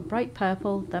changes to a bright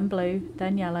purple, then blue,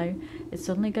 then yellow. It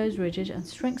suddenly goes rigid and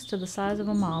shrinks to the size of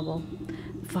a marble.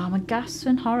 The farmer gasps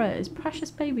in horror as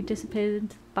precious baby disappears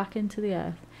back into the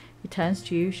earth. He turns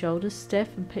to you, shoulders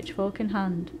stiff and pitchfork in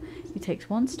hand. He takes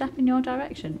one step in your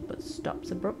direction, but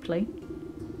stops abruptly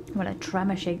when a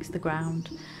tremor shakes the ground.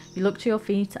 You look to your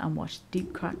feet and watch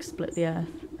deep cracks split the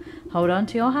earth. Hold on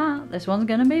to your hat, this one's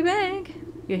gonna be big.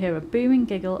 You hear a booming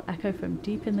giggle echo from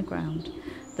deep in the ground.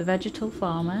 The vegetal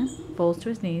farmer falls to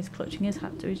his knees, clutching his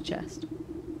hat to his chest.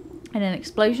 In an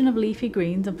explosion of leafy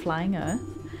greens and flying earth,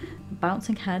 the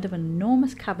bouncing head of an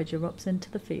enormous cabbage erupts into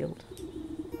the field.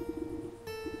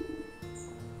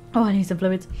 Oh, I need some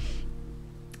fluids.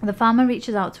 The farmer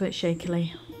reaches out to it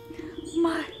shakily.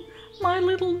 My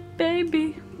little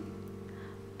baby.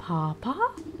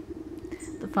 Papa?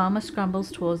 The farmer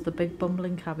scrambles towards the big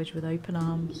bumbling cabbage with open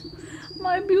arms.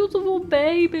 My beautiful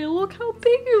baby, look how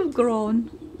big you've grown.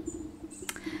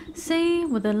 See,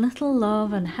 with a little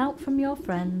love and help from your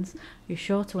friends, you're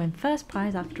sure to win first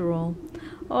prize after all.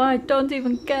 Oh, I don't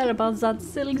even care about that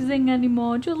silly thing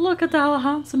anymore. Just look at how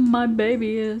handsome my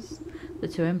baby is. The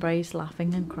two embrace,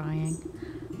 laughing and crying.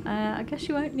 I guess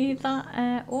you won't need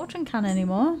that watering can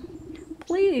anymore.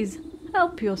 Please,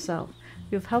 help yourself.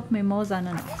 You've helped me more than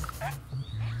enough.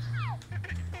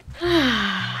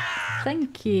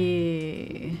 Thank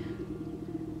you.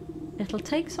 It'll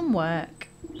take some work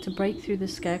to break through the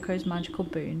scarecrow's magical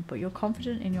boon, but you're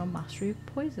confident in your mastery of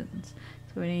poisons.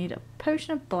 So we need a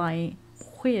potion of blight,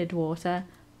 weird water,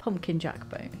 pumpkin jack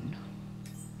bone.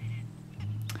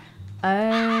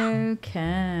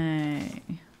 Okay.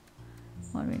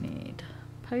 What do we need?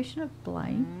 Potion of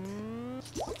blight.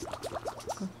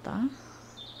 Got that.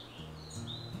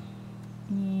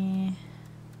 Yeah.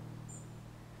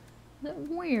 That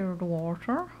weird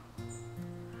water.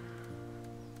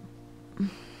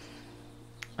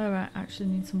 Alright, I actually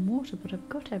need some water, but I've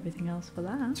got everything else for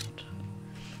that.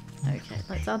 Okay,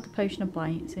 let's add the potion of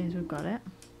blight, as soon as we've got it.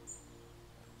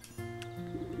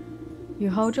 You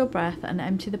hold your breath and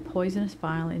empty the poisonous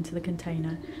vial into the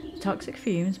container. The toxic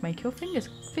fumes make your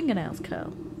fingernails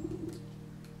curl.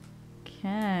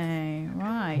 Okay,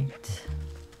 right.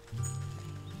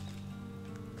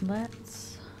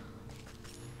 Let's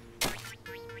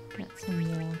get some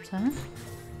water.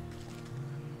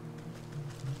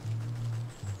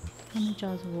 How many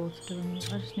jars of water do I need?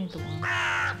 I just need the one.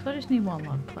 So I just need one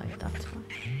log plate, that's fine.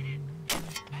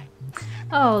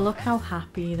 Oh, look how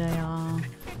happy they are.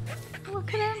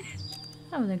 Look at them.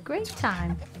 Having a great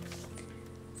time.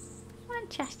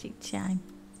 Fantastic time.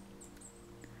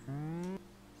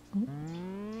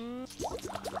 Ooh.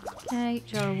 Okay,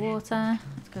 jar of water.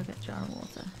 Let's go get a jar of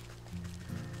water.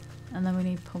 And then we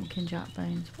need pumpkin jack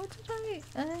bones. What did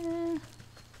I...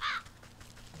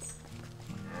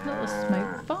 Little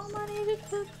smoke bomb I needed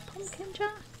for pumpkin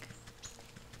jack.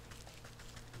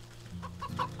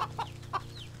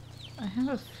 I have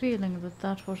have a feeling that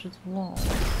that's what it was.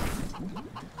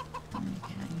 Okay.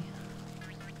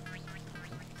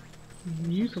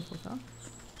 Beautiful stuff.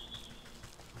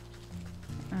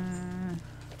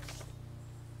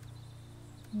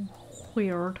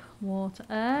 Weird water.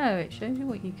 Oh, it shows you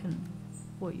what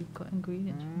you've got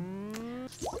ingredients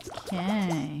from.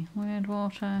 Okay, weird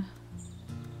water. Is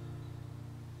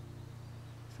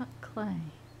that clay?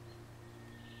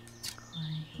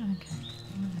 Clay. Okay.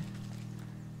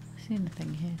 I seen the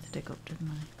thing here to dig up,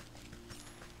 didn't I?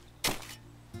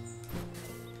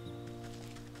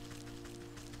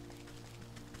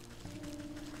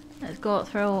 Let's go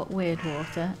throw weird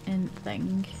water in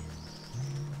thing.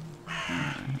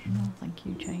 No, thank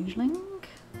you, changeling.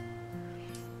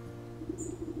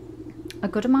 A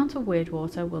good amount of weird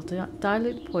water will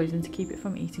dilute the poison to keep it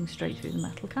from eating straight through the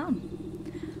metal can.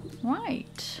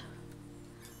 Right.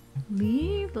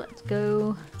 Leave. Let's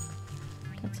go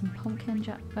get some pumpkin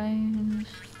jack bones.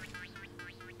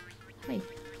 Hey,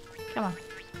 come on.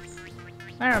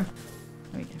 Where am?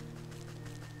 There we go.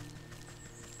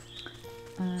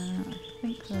 I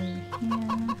think we're over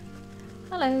here.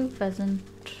 Hello, pheasant.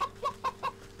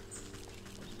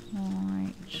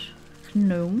 Right.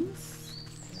 Gnomes.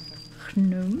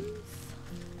 Gnomes.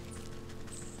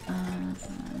 And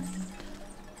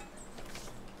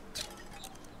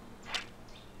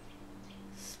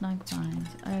snag vines.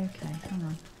 Okay, hang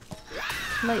on.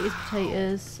 Latest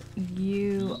potatoes.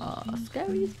 You are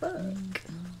scary as fuck.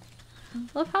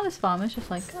 Love how this farm is just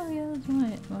like, oh yeah, that's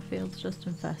right. My field's just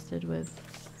infested with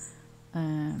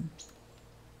and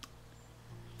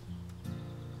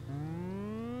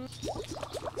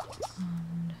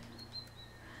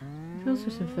it feels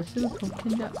just infested with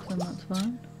pumpkin jacks, and that's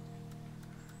fine.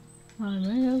 I'm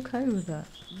really okay with that.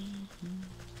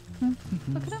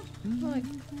 Look at him, like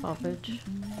bothered.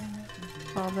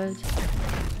 Bothered.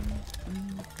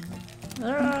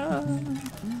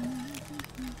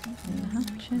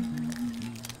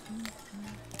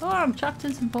 Oh, I'm trapped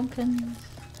in some pumpkins.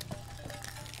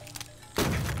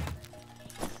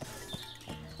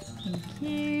 Thank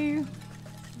you.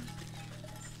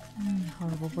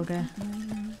 Horrible bugger.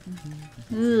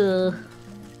 Ugh.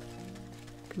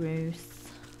 Gross.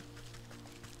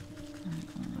 Right,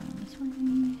 this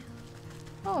way.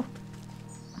 Oh!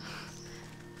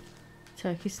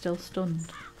 Turkey's still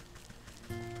stunned.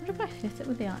 What if I hit it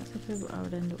with the axe? I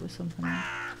would end up with something else.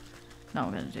 No,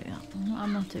 I'm going to do that.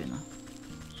 I'm not doing that.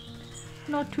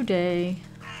 Not today.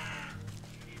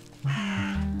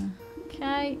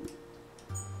 Okay.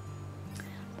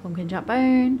 Pumpkin jack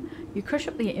bone. You crush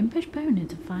up the impish bone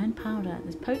into fine powder.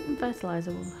 This potent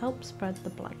fertilizer will help spread the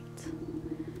blight.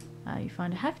 You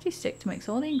find a hefty stick to mix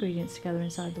all the ingredients together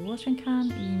inside the watering can.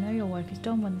 You know your work is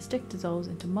done when the stick dissolves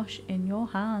into mush in your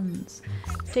hands.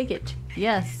 Take it.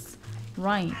 Yes.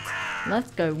 Right.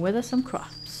 Let's go wither some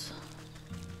crops.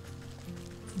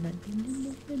 I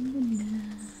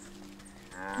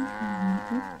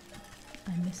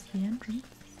missed the entrance.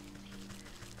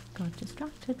 Got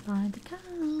distracted by the cow.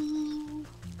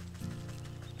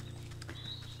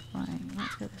 Right,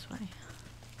 let's go this way.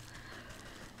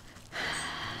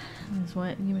 This is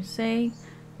what you would say.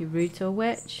 You root to a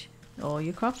witch, all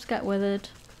your crops get withered.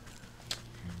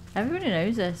 Everybody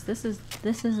knows this. This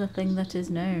is a thing that is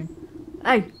known.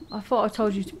 Hey, I thought I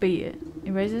told you to beat it.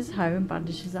 He raises his hoe and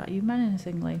bandishes at you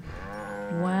menacingly.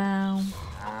 Wow.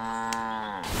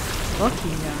 Fuck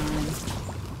you guys.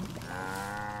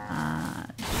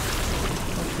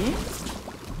 Fuck you.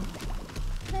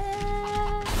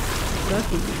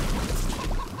 Fuck you.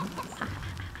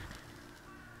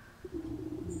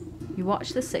 You watch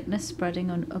the sickness spreading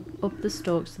up the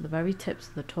stalks to the very tips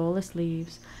of the tallest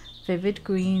leaves. Vivid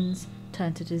greens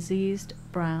turn to diseased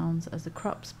browns as the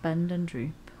crops bend and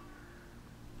droop.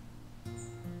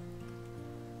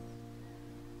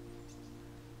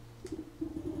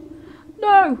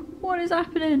 No! What is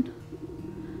happening?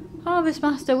 Harvest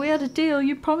Master, we had a deal.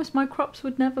 You promised my crops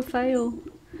would never fail.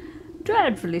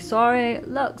 Dreadfully sorry.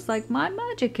 Looks like my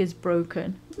magic is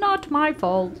broken. Not my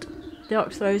fault. The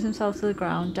ox throws himself to the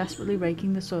ground, desperately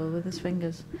raking the soil with his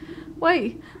fingers.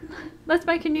 Wait, let's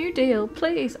make a new deal.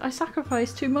 Please, I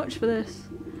sacrificed too much for this.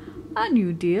 A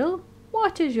new deal?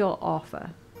 What is your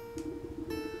offer?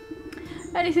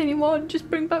 Anything you want, just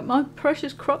bring back my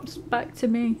precious crops back to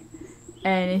me.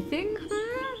 Anything?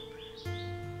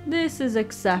 This is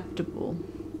acceptable.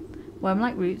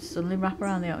 Worm-like roots suddenly wrap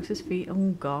around the ox's feet.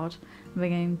 Oh god, and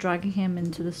begin dragging him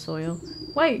into the soil.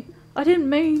 Wait, I didn't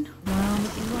mean. Well,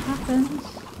 this is what happens.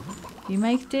 You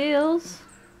make deals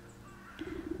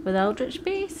with eldritch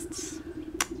beasts.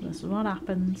 this is what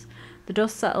happens. The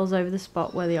dust settles over the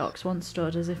spot where the ox once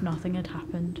stood as if nothing had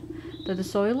happened. Though the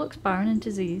soil looks barren and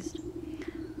diseased,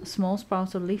 a small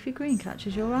sprout of leafy green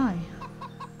catches your eye.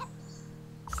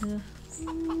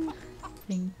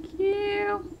 Thank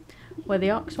you. Where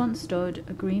the ox once stood,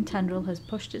 a green tendril has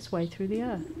pushed its way through the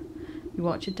earth. You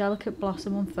watch a delicate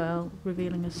blossom unfurl,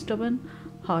 revealing a stubborn,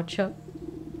 hard-shut,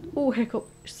 hiccup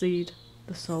seed,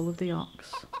 the soul of the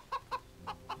ox.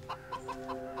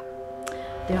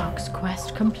 The ox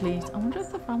quest complete. I wonder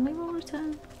if the family will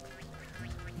return.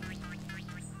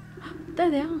 There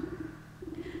they are.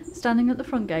 Standing at the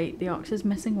front gate, the ox's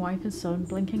missing wife and son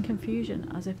blink in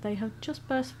confusion as if they have just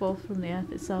burst forth from the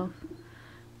earth itself.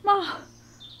 Ma!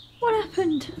 What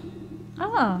happened?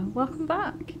 Ah, welcome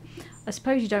back. I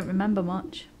suppose you don't remember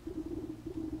much.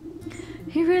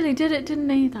 He really did it, didn't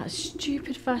he? That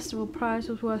stupid festival prize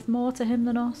was worth more to him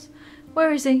than us.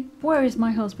 Where is he? Where is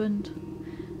my husband?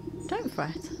 Don't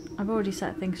fret. I've already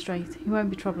set things straight. He won't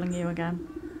be troubling you again.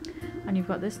 And you've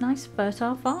got this nice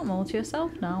fertile farm all to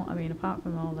yourself now. I mean, apart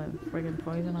from all the friggin'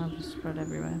 poison I've just spread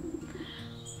everywhere.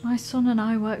 My son and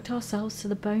I worked ourselves to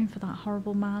the bone for that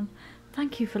horrible man.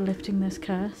 Thank you for lifting this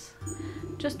curse.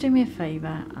 Just do me a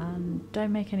favour and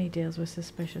don't make any deals with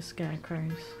suspicious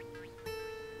scarecrows.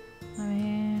 I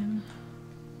mean,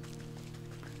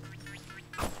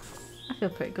 I feel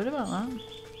pretty good about that.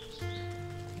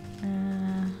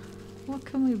 What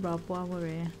can we rob while we're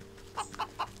here?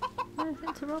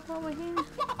 Anything to rob while we're here?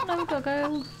 No,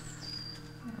 doggo.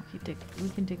 Okay, we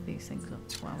can dig these things up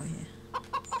while we're here.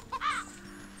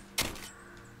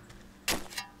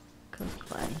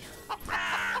 Cosplay.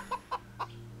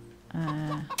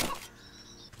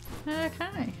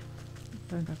 Okay.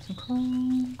 Go and grab some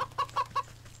corn.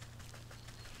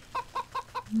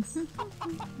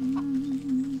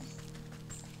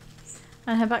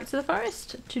 And head back to the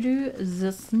forest to do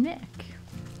the snack.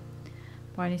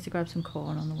 But I need to grab some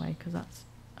corn on the way because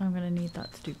I'm going to need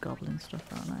that to do goblin stuff,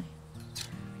 aren't I?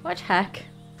 What heck?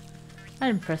 I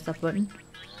didn't press that button.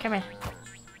 Come here.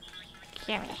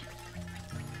 Come here.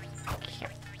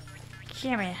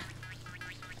 Come here.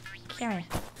 Come here.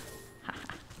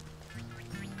 Haha.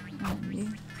 And you.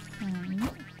 And you.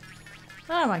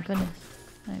 Oh my goodness.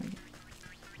 There we go.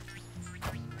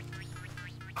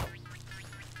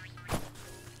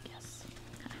 Yes.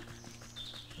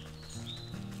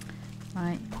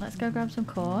 Right, let's go grab some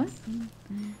corn.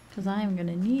 Because I am going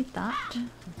to need that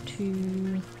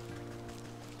to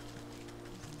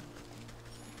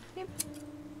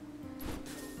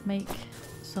make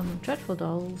some dreadful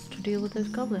dolls to deal with those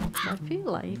goblins. I feel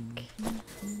like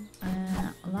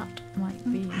that might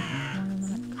be one of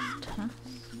the next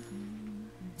tasks.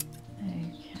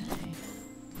 Okay.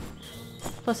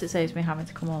 Plus it saves me having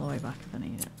to come all the way back if I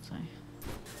need it, so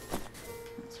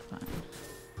that's fine.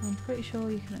 I'm pretty sure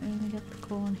you can only get the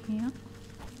corn here.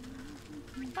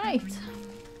 Right.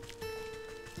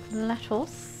 Let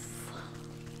us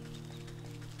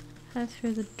head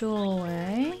through the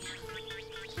doorway.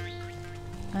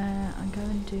 I'm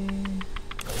going to do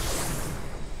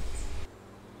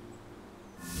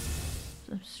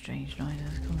some strange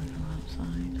noises coming from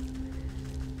outside.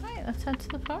 Right, let's head to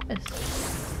the forest.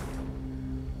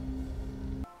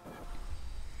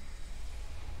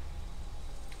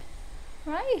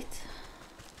 Right.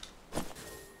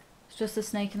 It's just a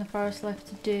snake in the forest left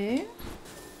to do.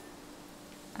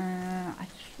 I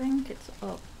think it's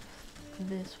up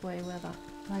this way where that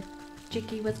my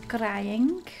chickie was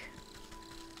crying.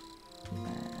 I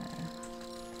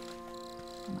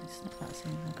might snip that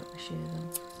soon as I've got the shears on.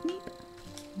 Sneep!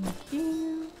 Thank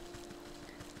you.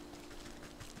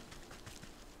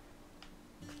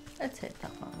 Let's hit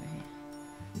that one over here.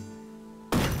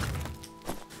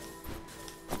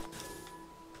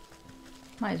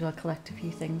 Might as well collect a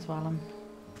few things while I'm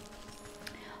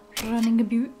running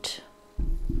about.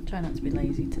 Try not to be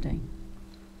lazy today.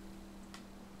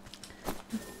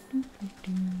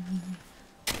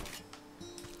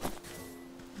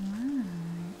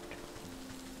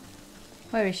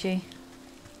 Where is she?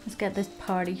 Let's get this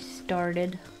party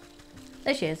started.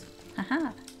 There she is.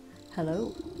 Haha.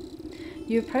 Hello.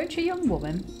 You approach a young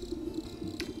woman,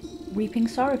 weeping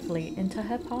sorrowfully into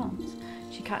her palms.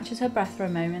 She catches her breath for a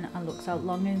moment and looks out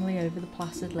longingly over the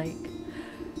placid lake.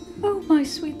 Oh, my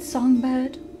sweet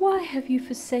songbird, why have you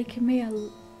forsaken me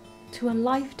to a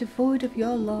life devoid of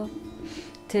your love?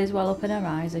 Tears well up in her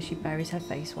eyes as she buries her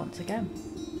face once again.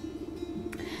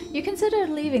 You consider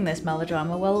leaving this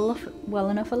melodrama well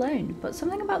enough alone, but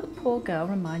something about the poor girl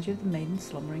reminds you of the maiden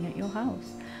slumbering at your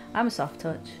house. I'm a soft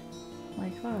touch.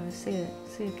 Like, oh, I see a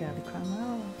girly crying.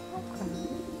 Oh, I'll cry.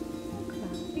 I'll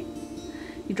cry.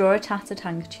 You draw a tattered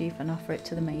handkerchief and offer it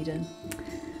to the maiden.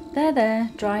 There, there,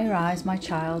 dry your eyes, my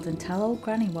child, and tell old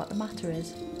Granny what the matter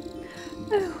is.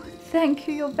 Oh, thank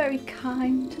you, you're very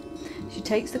kind. She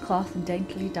takes the cloth and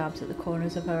daintily dabs at the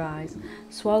corners of her eyes.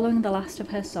 Swallowing the last of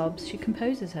her sobs, she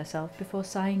composes herself before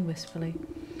sighing wistfully.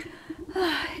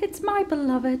 Ah, it's my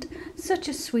beloved, such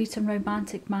a sweet and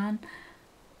romantic man.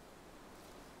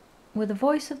 With the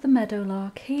voice of the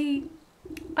meadowlark, he...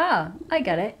 Ah, I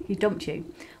get it, he dumped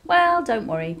you. Well, don't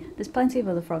worry, there's plenty of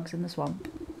other frogs in the swamp.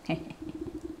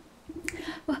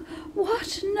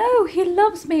 What? No, he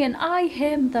loves me and I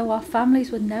him, though our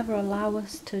families would never allow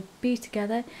us to be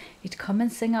together. He'd come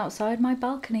and sing outside my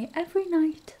balcony every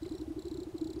night.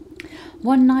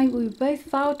 One night we both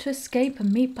vowed to escape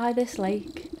and meet by this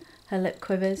lake. Her lip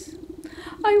quivers.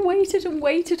 I waited and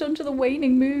waited under the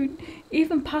waning moon,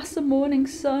 even past the morning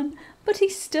sun, but he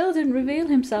still didn't reveal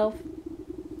himself.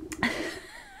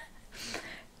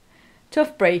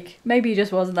 Tough break. Maybe he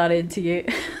just wasn't that into you.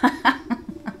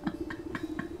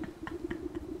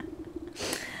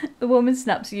 The woman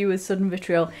snaps at you with sudden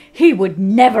vitriol. He would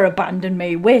never abandon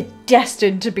me. We're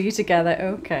destined to be together.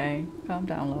 Okay, calm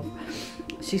down, love.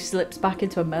 She slips back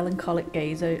into a melancholic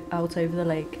gaze out over the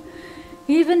lake.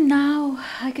 Even now,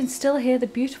 I can still hear the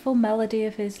beautiful melody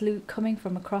of his lute coming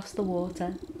from across the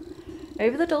water.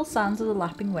 Over the dull sounds of the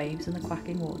lapping waves and the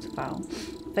quacking waterfowl,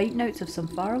 faint notes of some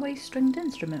faraway stringed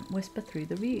instrument whisper through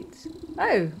the reeds.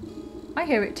 Oh, I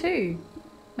hear it too.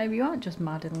 Maybe you aren't just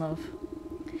mad in love.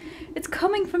 It's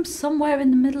coming from somewhere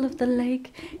in the middle of the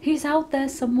lake. He's out there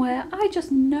somewhere. I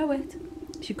just know it.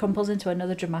 She crumples into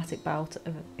another dramatic bout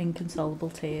of inconsolable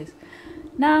tears.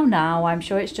 Now, I'm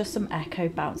sure it's just some echo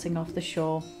bouncing off the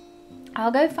shore.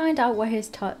 I'll go find out where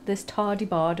this tardy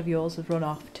bard of yours has run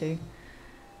off to.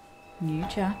 New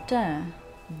chapter.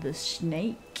 The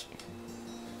snake.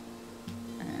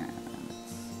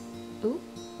 Ooh,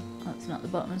 that's not the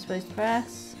button I'm supposed to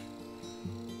press.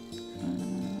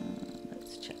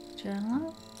 Let's check the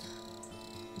journal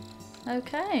out.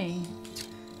 Okay,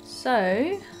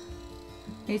 so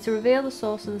need to reveal the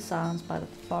source of the sounds by the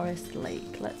forest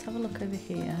lake. Let's have a look over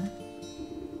here.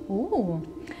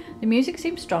 Ooh, the music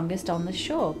seems strongest on the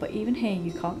shore, but even here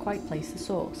you can't quite place the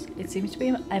source. It seems to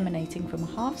be emanating from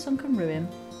a half-sunken ruin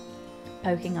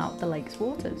poking out the lake's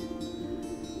waters.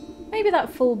 Maybe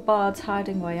that fool bard's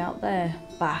hiding way out there.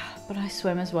 Bah, but I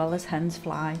swim as well as hens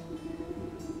fly.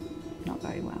 Not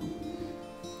very well.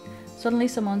 Suddenly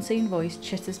some unseen voice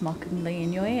chitters mockingly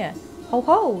in your ear. Ho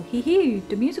ho, hee hee,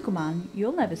 the musical man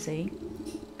you'll never see.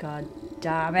 God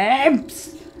damn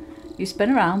imps! You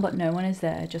spin around but no one is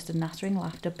there, just a nattering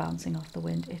laughter bouncing off the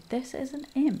wind. If this is an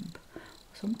imp, or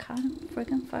some kind of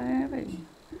friggin' fairy.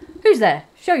 Who's there?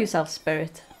 Show yourself,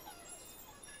 spirit.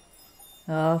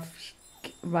 Oh,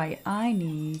 right, I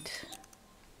need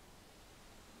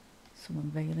some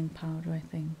unveiling powder, I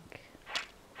think.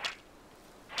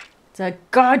 It's a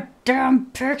goddamn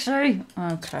pixie!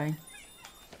 Okay.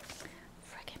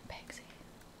 Friggin' pixie.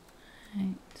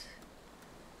 Right.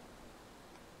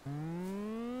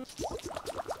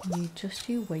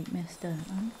 You wait, mister.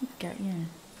 I'm gonna get you.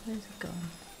 Where's it gone?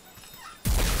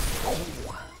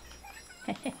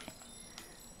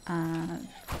 Oh.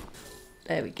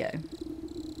 There we go.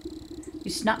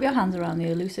 You snap your hands around the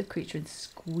elusive creature and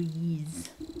squeeze.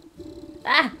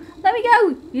 Ah! Let me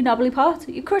go! You knobbly pot!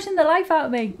 You're crushing the life out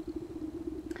of me!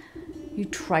 You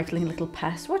trifling little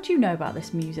pest. What do you know about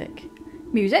this music?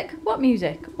 Music? What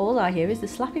music? All I hear is the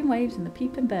slapping waves and the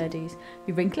peeping birdies.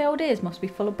 Your wrinkly old ears must be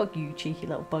full of bug, you cheeky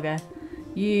little bugger.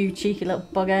 You cheeky little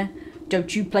bugger.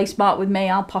 Don't you play smart with me,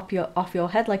 I'll pop you off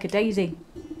your head like a daisy.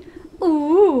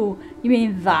 Ooh, you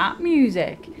mean that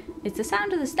music? It's the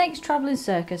sound of the snake's travelling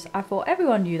circus. I thought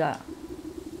everyone knew that.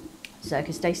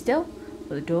 Circus stay still,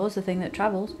 but the door's the thing that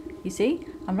travels. You see,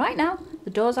 I'm right now. The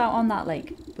door's out on that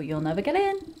lake, but you'll never get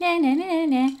in. Nah, nah, nah,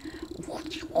 nah.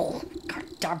 Oh,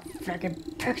 goddamn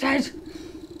friggin' pixies!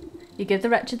 You give the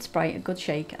wretched sprite a good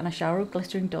shake and a shower of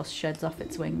glittering dust sheds off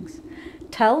its wings.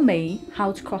 Tell me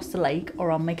how to cross the lake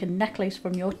or I'll make a necklace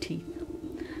from your teeth.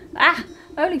 Ah!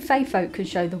 Only fae folk can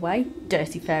show the way.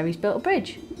 Dirty fairies built a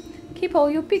bridge. Keep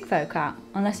all your big folk out,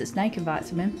 unless a snake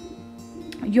invites them in.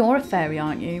 You're a fairy,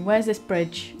 aren't you? Where's this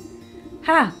bridge?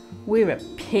 Ha! We're a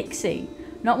pixie.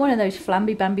 Not one of those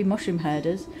flamby-bamby mushroom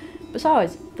herders.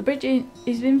 Besides, the bridge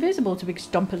is invisible to big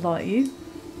stompers like you.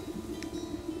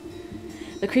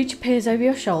 The creature peers over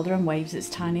your shoulder and waves its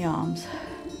tiny arms.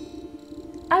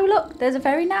 Oh look, there's a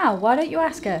fairy now. Why don't you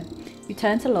ask her? You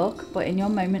turn to look, but in your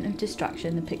moment of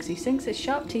distraction, the pixie sinks its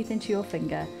sharp teeth into your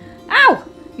finger. Ow!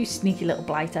 You sneaky little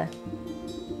blighter.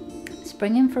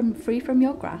 Springing free from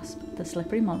your grasp, the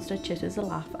slippery monster chitters a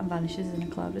laugh and vanishes in a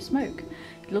cloud of smoke.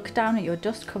 You look down at your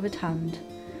dust-covered hand.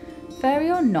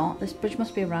 Fairy or not, this bridge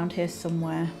must be around here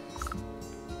somewhere.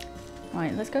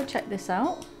 Right, let's go check this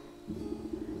out.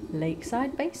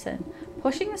 Lakeside Basin.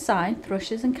 Pushing aside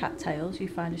thrushes and cattails, you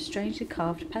find a strangely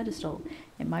carved pedestal.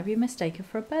 It might be mistaken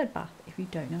for a bird bath if you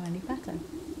don't know any better.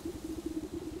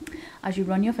 As you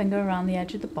run your finger around the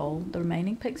edge of the bowl, the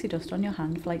remaining pixie dust on your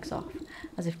hand flakes off,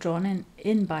 as if drawn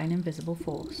in by an invisible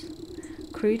force.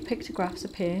 Crude pictographs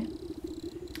appear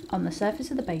on the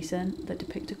surface of the basin that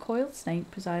depict a coiled snake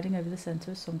presiding over the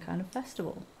centre of some kind of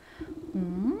festival.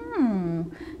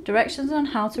 Directions on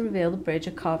how to reveal the bridge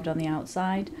are carved on the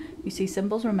outside. You see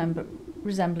symbols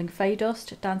resembling fey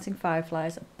dust, dancing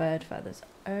fireflies, and bird feathers.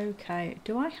 Okay,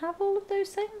 do I have all of those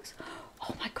things?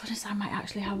 Oh my goodness, I might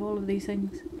actually have all of these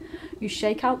things. You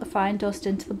shake out the fine dust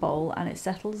into the bowl and it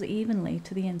settles evenly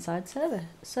to the inside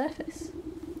surface.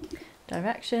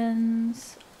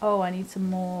 Directions. Oh, I need some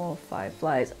more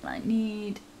fireflies. I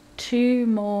need 2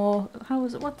 more.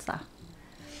 What's that?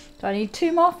 So I need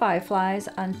 2 more fireflies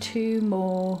and 2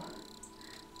 more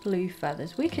blue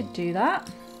feathers. We could do that.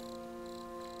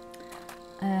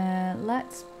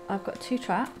 I've got 2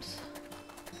 traps.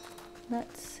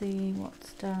 Let's see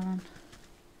what's down.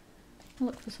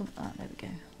 Look for some. There we go.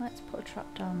 Let's put a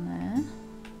trap down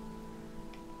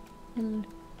there.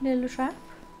 Little trap.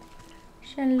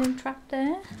 Shed a little trap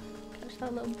there. Catch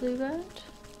that little bluebird.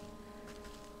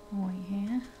 Right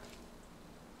here.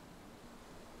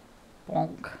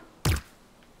 Bonk.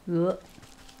 Ugh.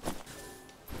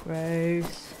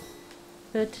 Gross.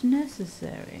 But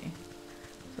necessary.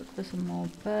 Look for some more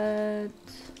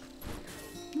birds.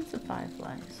 And some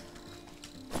fireflies.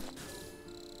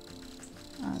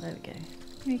 Oh, there we go.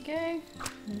 Here we go.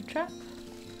 Little trap.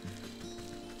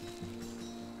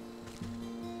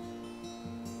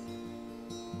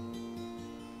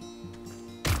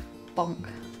 Bonk.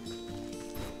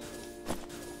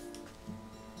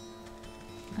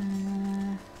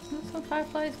 There's some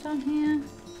fireflies down here.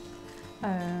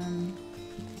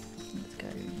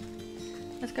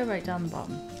 Let's go right down the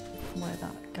bottom where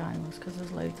that guy was, because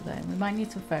there's loads of them. We might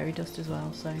need some fairy dust as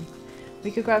well, so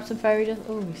we could grab some fairy dust.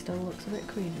 Oh, he still looks a bit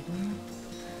crazy, doesn't he?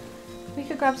 We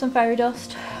could grab some fairy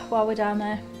dust while we're down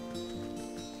there.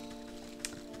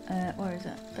 Where is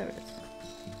it? There it is.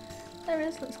 There it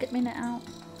is. Let's get my net out.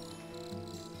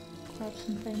 Grab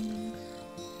some things.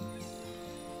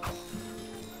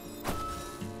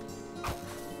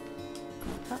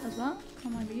 That as well.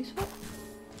 That might be useful.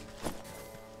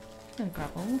 I'm gonna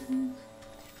grab all the things.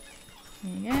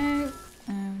 Here you go.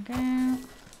 There we go.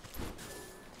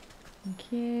 Thank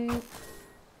you.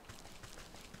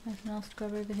 Anything else to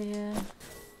grab over here?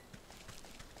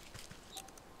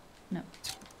 No.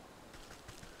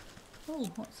 Oh,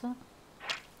 what's that?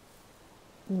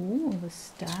 Oh, the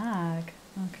stag.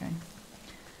 Okay.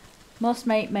 Must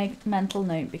make mental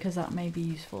note because that may be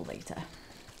useful later.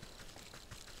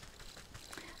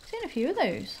 I've seen a few of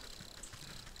those.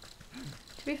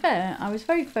 To be fair, I was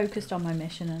very focused on my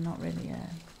mission and not really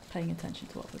paying attention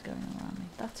to what was going on around me.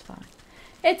 That's fine.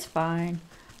 It's fine.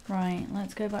 Right,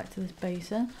 let's go back to this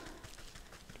basin.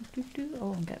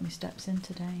 Oh, I'm getting my steps in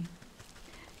today.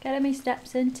 Getting me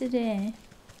steps in today.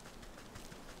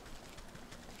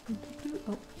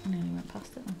 Oh, I nearly went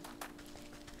past it then.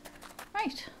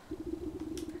 Right.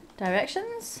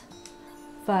 Directions.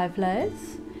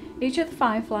 Fireflies. Each of the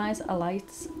fireflies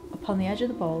alights upon the edge of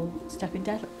the bowl, stepping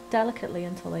delicately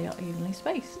until they are evenly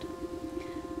spaced.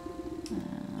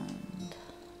 And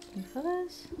blue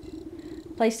feathers.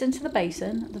 Placed into the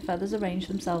basin, the feathers arrange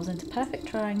themselves into perfect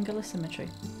triangular symmetry.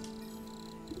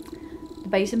 The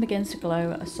basin begins to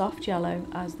glow a soft yellow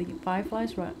as the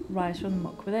fireflies rise from the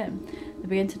muck within. They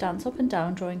begin to dance up and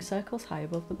down, drawing circles high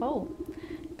above the bowl.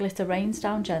 Glitter rains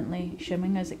down gently,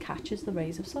 shimmering as it catches the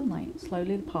rays of sunlight.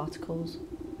 Slowly the particles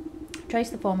trace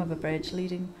the form of a bridge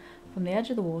leading from the edge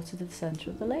of the water to the centre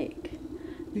of the lake.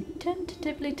 You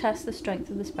tentatively test the strength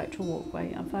of the spectral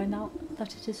walkway and find out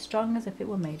that it is strong as if it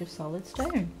were made of solid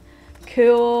stone.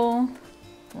 Cool.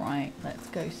 Right, let's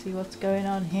go see what's going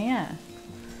on here.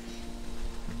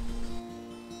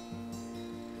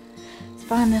 Let's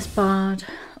find this bard.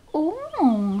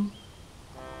 Oh,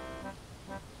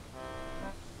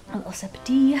 a little sip of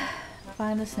tea.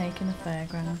 Find the snake in the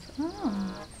fairgrounds.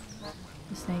 Oh,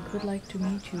 the snake would like to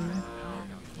meet you.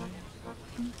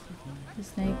 The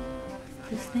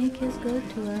snake is good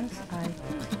to us. I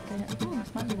think they. Oh,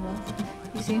 this might be well.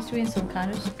 He seems to be in some kind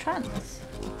of trance.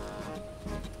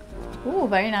 Oh,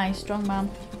 very nice, strong man.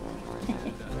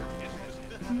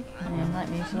 Like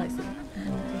me, she likes the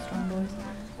strong boys.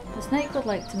 The snake would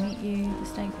like to meet you. The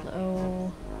snake would.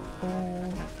 Oh.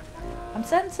 I'm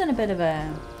sensing a bit of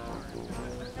a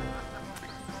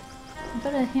A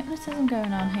bit of hypnotism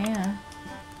going on here.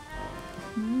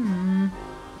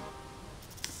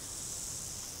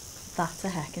 That's a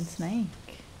heckin' snake.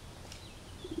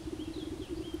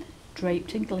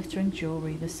 Draped in glittering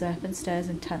jewellery, the serpent stares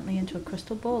intently into a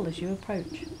crystal ball as you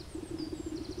approach.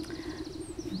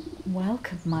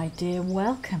 Welcome, my dear,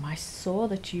 welcome. I saw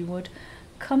that you would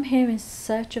come here in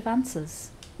search of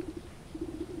answers.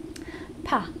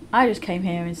 Pa, I just came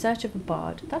here in search of a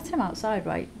bard. That's him outside,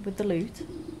 right, with the lute?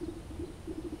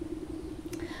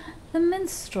 The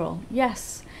minstrel,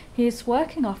 yes. He is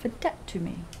working off a debt to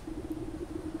me.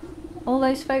 All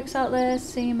those folks out there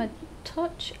seem a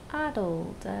touch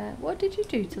addled. What did you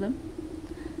do to them?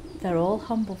 They're all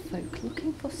humble folk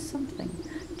looking for something,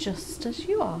 just as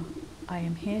you are. I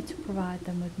am here to provide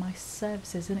them with my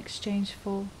services in exchange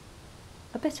for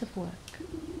a bit of work.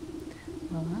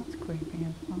 Well, that's creepy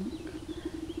and funk.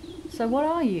 So what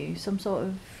are you? Some sort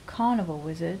of carnival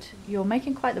wizard? You're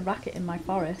making quite the racket in my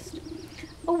forest.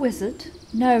 A wizard?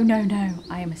 No, no, no.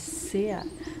 I am a seer,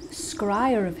 a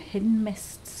scryer of hidden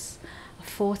mists, a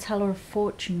foreteller of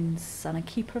fortunes, and a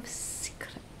keeper of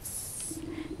secrets.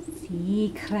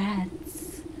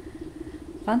 Secrets.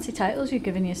 Fancy titles you've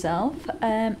given yourself.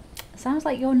 Sounds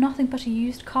like you're nothing but a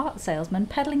used cart salesman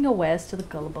peddling your wares to the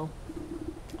gullible.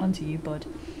 Onto you, bud.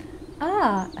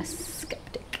 Ah, a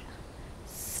skeptic.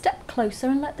 Step closer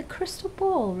and let the crystal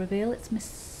ball reveal its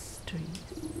mysteries.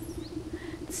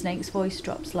 The snake's voice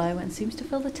drops low and seems to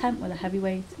fill the tent with a heavy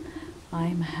weight. I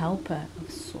am a helper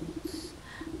of sorts,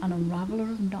 an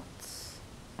unraveller of knots.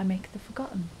 I make the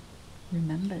forgotten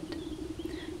remembered.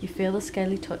 You feel the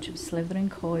scaly touch of slithering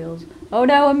coils. Oh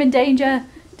no, I'm in danger!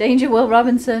 Danger, Will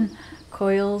Robinson!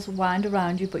 Coils wind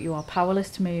around you, but you are powerless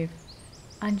to move.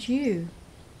 And you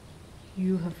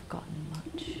have forgotten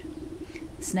much.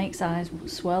 The snake's eyes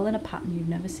swirl in a pattern you've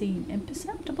never seen.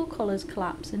 Imperceptible colours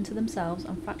collapse into themselves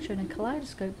and fracture in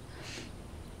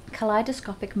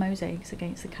kaleidoscopic mosaics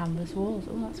against the canvas walls.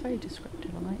 Oh, that's very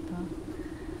descriptive. I like that.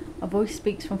 A voice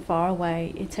speaks from far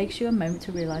away. It takes you a moment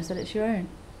to realise that it's your own.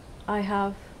 I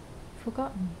have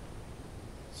forgotten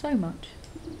so much.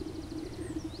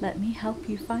 Let me help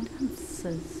you find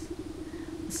answers.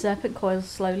 The serpent coils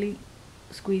slowly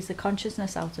squeeze the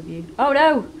consciousness out of you. Oh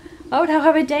no! Oh no,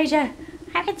 I'm in danger!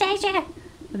 I'm in danger!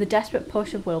 With a desperate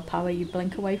push of willpower, you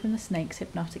blink away from the snake's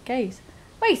hypnotic gaze.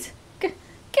 Wait!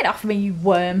 Get off me, you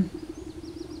worm!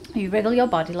 You wriggle your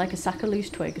body like a sack of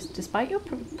loose twigs. Despite your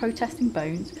protesting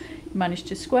bones, you manage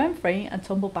to squirm free and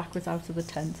tumble backwards out of the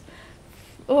tent.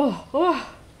 Oh,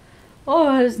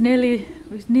 it was nearly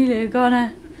a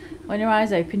goner. When your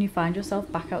eyes open, you find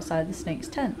yourself back outside the snake's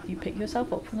tent. You pick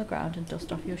yourself up from the ground and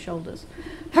dust off your shoulders.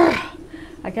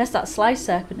 I guess that sly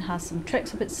serpent has some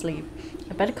tricks up its sleeve.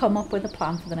 I better come up with a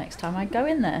plan for the next time I go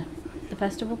in there. The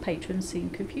festival patrons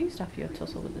seem confused after your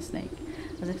tussle with the snake,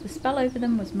 as if the spell over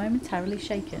them was momentarily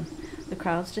shaken. The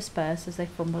crowds disperse as they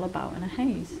fumble about in a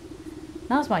haze.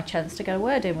 Now's my chance to get a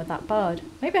word in with that bard.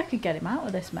 Maybe I could get him out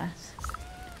of this mess.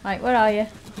 Right, where are you?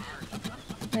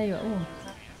 There you are. Oh,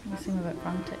 you seem a bit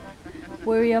frantic.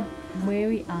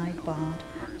 Weary-eyed bard.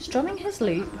 Strumming his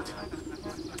lute,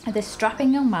 this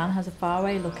strapping young man has a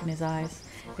faraway look in his eyes.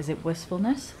 Is it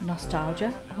wistfulness,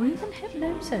 nostalgia, or even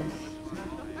hypnosis?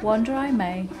 Wander I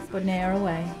may, but ne'er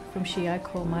away from she I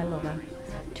call my lover.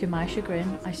 To my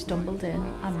chagrin, I stumbled in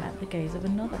and met the gaze of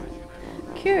another.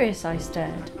 Curious I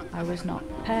stared, I was not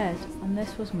prepared, and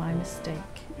this was my mistake.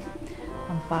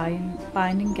 And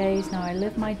binding gaze, now I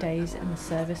live my days in the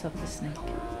service of the snake.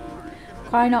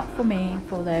 Cry not for me,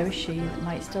 for there is she that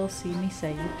might still see me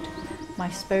saved. My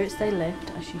spirits they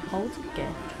lift as she holds a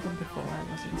gift from before I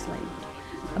was enslaved.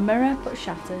 A mirror but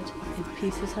shattered, its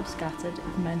pieces have scattered,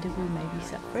 if mended we may be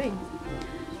set free.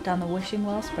 Down the wishing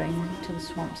well spring, to the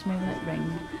swamp's moonlit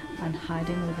ring, and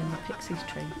hiding within the pixie's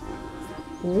tree.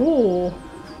 Oh,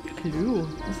 clue.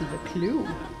 This is a clue.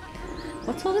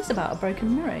 What's all this about, a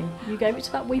broken mirror? You gave it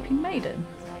to that weeping maiden?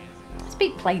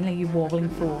 Speak plainly, you warbling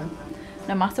fool.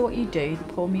 No matter what you do, the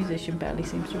poor musician barely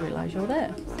seems to realise you're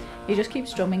there. He just keeps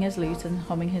strumming his lute and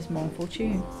humming his mournful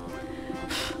tune.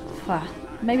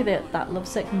 Maybe that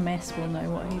lovesick miss will know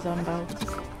what he's on about.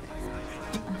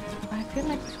 I feel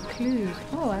like clues.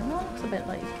 Oh, everyone looks a bit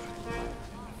like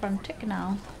frantic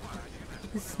now.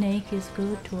 The snake is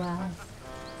good to us.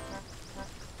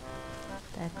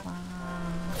 That one.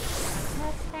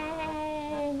 The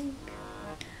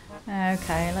snake.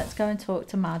 Okay, let's go and talk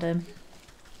to Madam.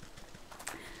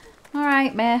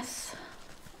 Alright, miss.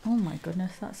 Oh my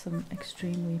goodness, that's some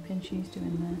extreme weeping she's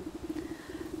doing there.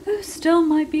 Oh, still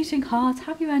my beating heart,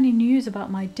 have you any news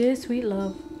about my dear sweet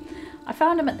love? I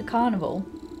found him at the carnival.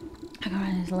 I got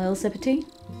his little sip of tea.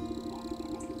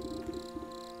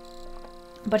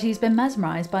 But he's been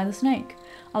mesmerised by the snake.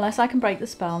 Unless I can break the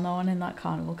spell, no one in that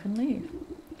carnival can leave.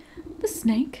 The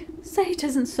snake? Say it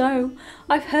isn't so.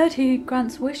 I've heard he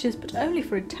grants wishes, but only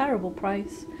for a terrible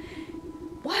price.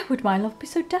 Why would my love be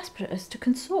so desperate as to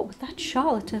consort with that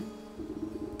charlatan?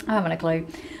 I haven't a clue.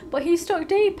 But he's stuck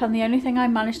deep, and the only thing I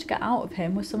managed to get out of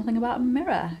him was something about a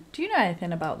mirror. Do you know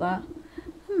anything about that?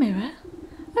 A mirror?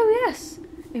 Oh yes.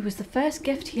 It was the first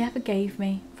gift he ever gave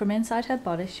me. From inside her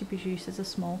bodice she produces a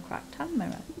small cracked hand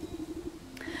mirror.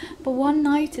 But one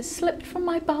night it slipped from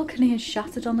my balcony and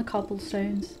shattered on the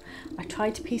cobblestones. I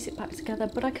tried to piece it back together,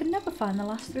 but I could never find the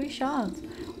last 3 shards.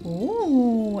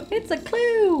 Ooh, it's a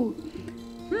clue!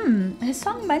 His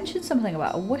song mentioned something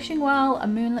about a wishing well, a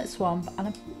moonlit swamp, and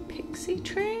a pixie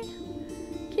tree?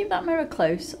 Keep that mirror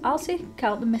close. I'll seek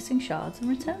out the missing shards and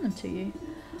return them to you.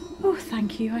 Oh,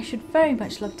 thank you. I should very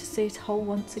much love to see it whole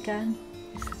once again.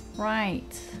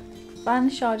 Right. Find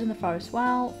the shard in the forest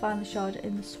well, find the shard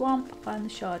in the swamp, find the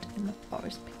shard in the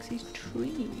forest pixie's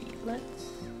tree.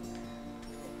 Let's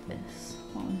put this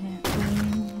on here.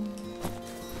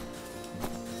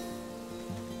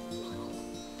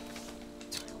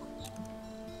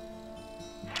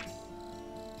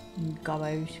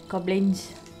 Gobbos.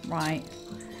 Goblins. Right.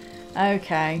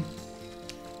 Okay.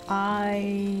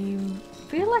 I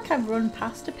feel like I've run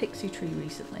past a pixie tree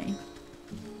recently.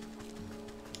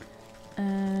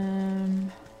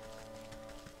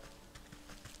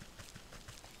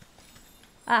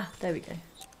 There we go.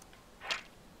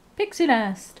 Pixie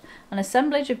nest. An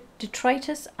assemblage of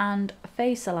detritus and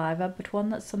fey saliva, but one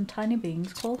that some tiny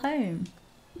beings call home.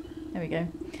 There we go.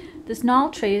 This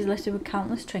gnarled tree is littered with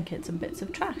countless trinkets and bits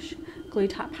of trash,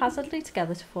 glued haphazardly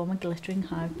together to form a glittering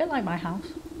hive, a bit like my house.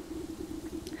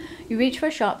 You reach for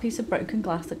a sharp piece of broken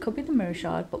glass that could be the mirror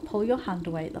shard, but pull your hand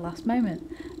away at the last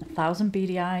moment. 1,000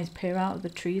 beady eyes peer out of the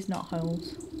tree's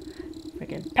knotholes.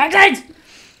 Friggin' pigeons!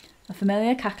 A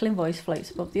familiar cackling voice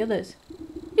floats above the others.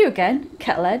 You again,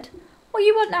 kettlehead. What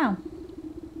you want now?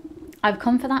 I've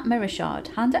come for that mirror shard.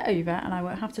 Hand it over and I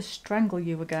won't have to strangle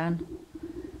you again.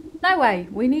 No way.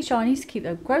 We need shinies to keep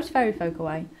the gross fairy folk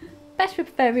away. Best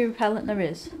fairy repellent there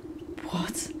is.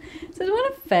 What? Says one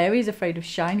of fairies afraid of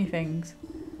shiny things.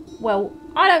 Well,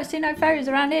 I don't see no fairies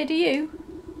around here, do you?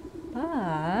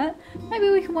 But maybe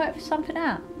we can work for something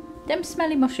out. Them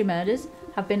smelly mushy murders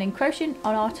have been encroaching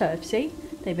on our turf, see?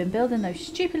 They've been building those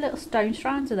stupid little stone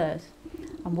shrines of theirs.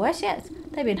 And worse yet,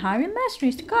 they've been hiring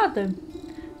mercenaries to guard them.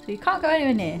 So you can't go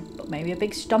anywhere near, but maybe a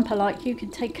big stomper like you can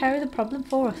take care of the problem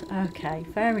for us. Okay,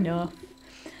 fair enough.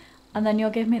 And then you'll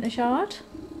give me the shard?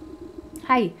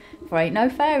 Hey, if there ain't no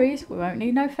fairies, we won't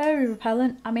need no fairy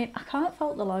repellent. I mean, I can't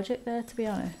fault the logic there, to be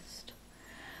honest.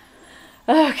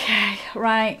 Okay,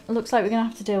 right. Looks like we're going to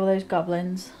have to deal with those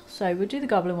goblins. So we'll do the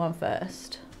goblin one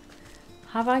first.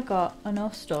 Have I got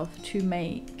enough stuff to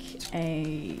make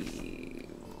a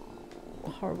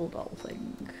horrible doll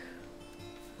thing?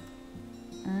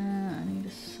 I need a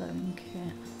sewing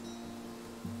kit.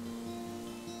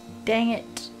 Dang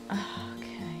it.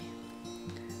 Okay.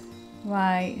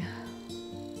 Right.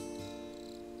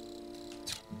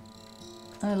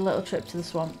 A little trip to the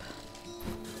swamp.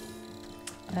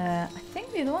 I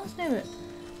think the other one's near it.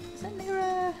 Is it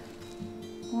near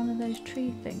one of those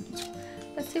tree things?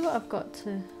 Let's see what I've got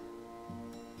to...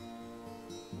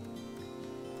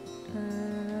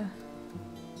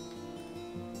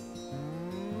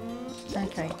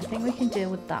 Okay, I think we can deal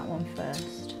with that one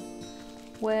first.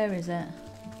 Where is it?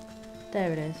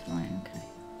 There it is. Right, okay.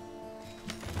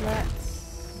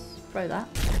 Let's throw that.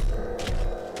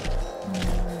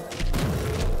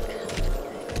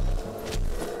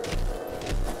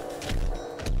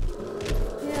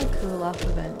 Yeah, it'll cool off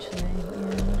eventually. Yeah,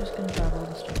 I'm just going to grab all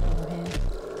the stuff from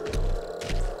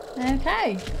here. Okay,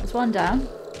 there's one down.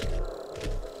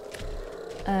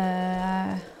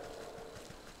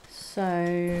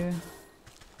 So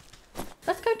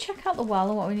let's go check out the well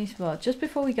and what we need to build just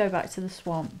before we go back to the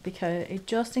swamp, because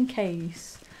just in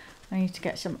case I need to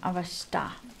get some other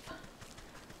stuff.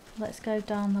 Let's go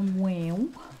down the well.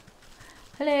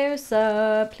 Hello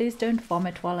sir, please don't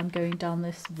vomit while I'm going down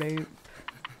this rope.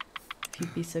 If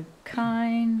you'd be so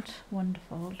kind.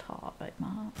 Wonderful target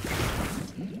mark.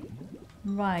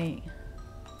 Right.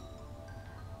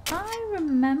 I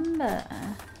remember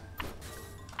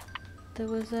there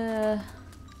was a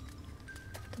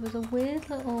weird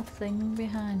little thing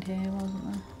behind here,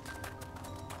 wasn't there?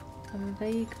 I have a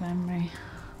vague memory.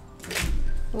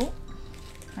 Oh,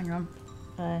 hang on.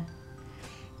 There.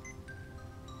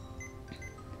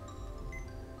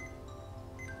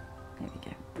 There we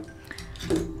go.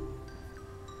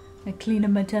 I clean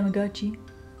up my Tamagotchi.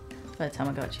 For a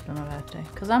Tamagotchi for my birthday.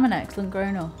 Because I'm an excellent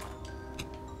grown up.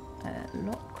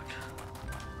 locked.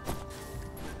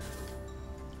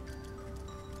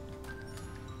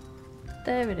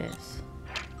 There it is.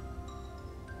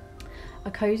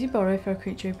 A cozy burrow for a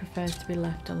creature who prefers to be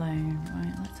left alone.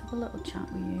 Right, let's have a little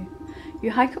chat with you.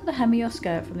 You hike up the hem of your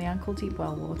skirt from the ankle-deep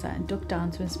well water and duck down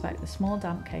to inspect the small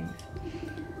damp cave.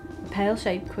 The pale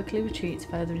shape quickly retreats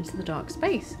further into the dark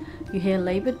space. You hear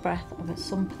laboured breath of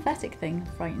some pathetic thing,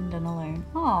 frightened and alone.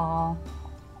 Aww.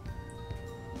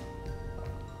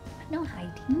 No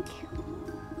hiding.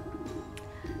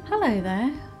 Hello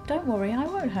there. Don't worry, I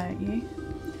won't hurt you.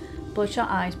 Bloodshot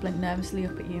eyes blink nervously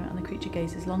up at you and the creature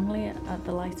gazes longingly at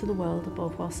the light of the world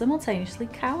above while simultaneously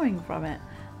cowering from it.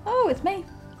 Oh, it's me.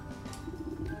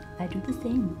 I do the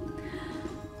same.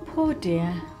 Poor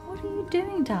dear. What are you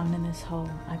doing down in this hole?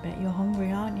 I bet you're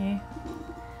hungry, aren't you?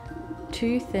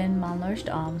 Two thin, malnourished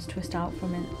arms twist out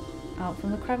from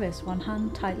the crevice. One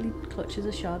hand tightly clutches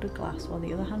a shard of glass while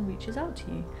the other hand reaches out to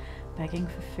you, begging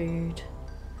for food.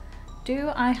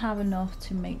 Do I have enough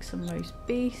to make some roast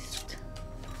beast?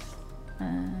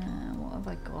 What have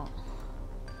I got?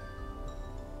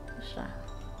 What's that?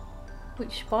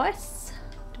 Which spice?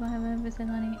 Do I have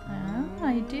everything I need? Oh,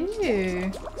 I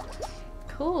do.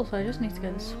 Cool, so I just need to go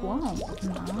to the swamp.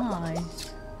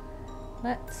 Nice.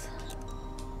 Let's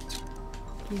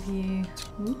give you...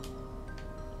 Ooh.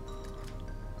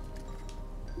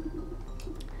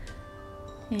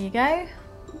 Here you go.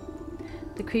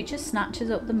 The creature snatches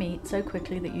up the meat so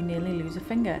quickly that you nearly lose a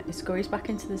finger. It scurries back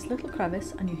into this little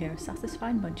crevice and you hear a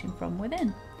satisfied munching from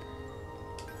within.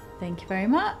 Thank you very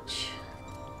much.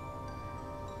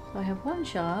 So I have one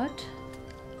shard.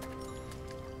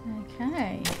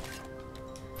 Okay.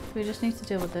 We just need to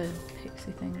deal with the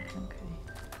pixie thing. Okay.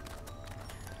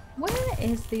 Where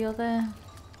is the other...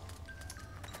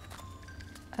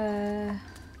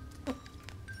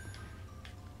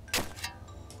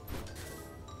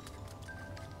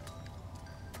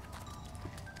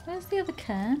 Where's the other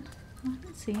cairn? I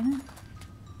haven't seen it.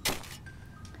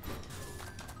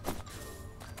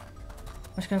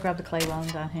 I'm just going to grab the clay while I'm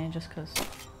down here just because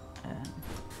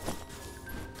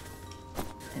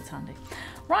it's handy.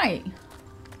 Right.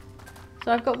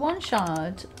 So I've got one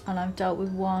shard and I've dealt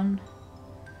with one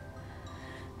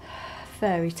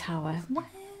fairy tower.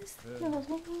 Where's the other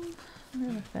one?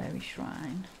 Where's the fairy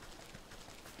shrine?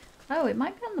 Oh, it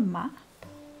might be on the map.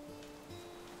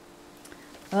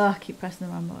 Oh, I keep pressing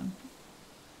the wrong button.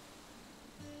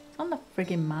 It's on the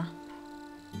friggin' map.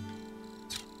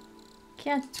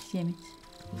 God damn it.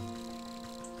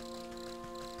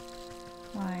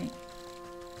 Right.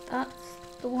 That's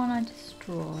the one I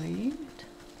destroyed.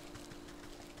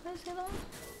 Where's the other one?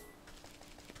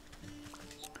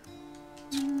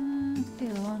 The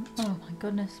other one. Oh my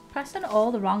goodness. Pressing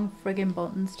all the wrong friggin'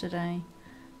 buttons today.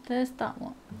 There's that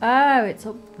one. Oh, it's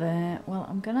up there. Well,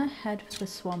 I'm going to head for the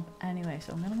swamp anyway,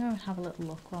 so I'm going to go and have a little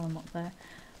look while I'm up there.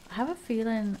 I have a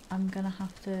feeling I'm going to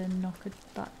have to knock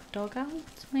that dog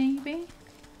out, maybe?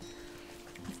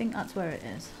 I think that's where it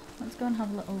is. Let's go and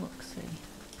have a little look-see.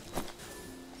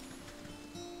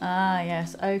 Ah,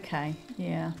 yes. Okay.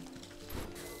 Yeah.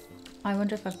 I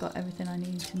wonder if I've got everything I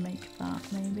need to make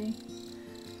that, maybe.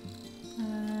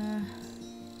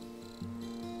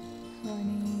 So I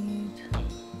need...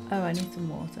 Oh, I need some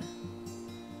water.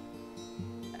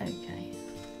 Okay,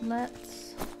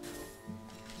 let's...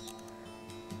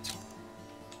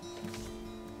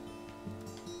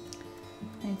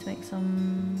 I need to make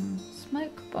some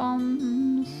smoke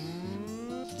bombs.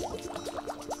 Let's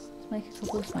make a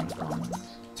couple of smoke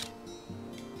bombs.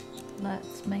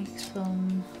 Let's make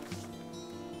some...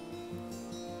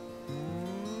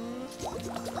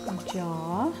 a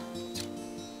jar.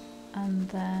 And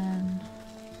then...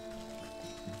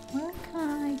 Where can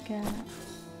I get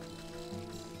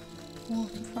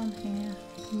water from here?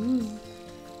 Ooh.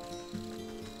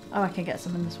 Oh, I can get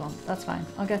some in the swamp. That's fine.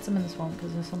 I'll get some in the swamp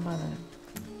because there's some by the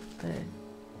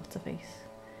what's her face?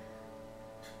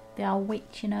 The old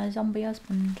witch and her zombie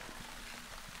husband.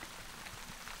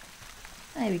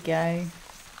 There we go.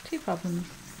 2 problems.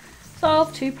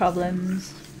 Solved 2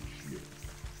 problems.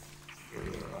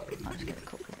 I'll just get a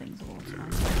couple of things of water.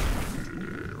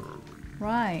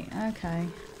 Right, okay.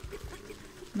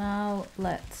 Now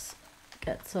let's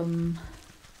get some...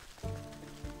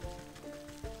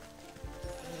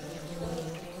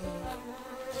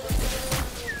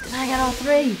 Did I get all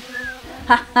 3?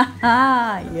 Ha ha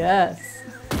ha! Yes!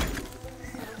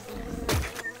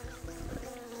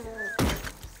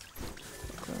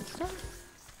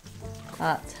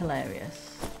 That's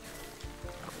hilarious.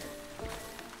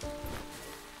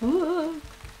 Ooh.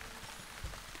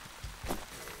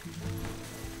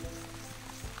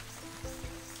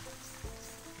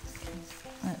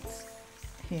 Let's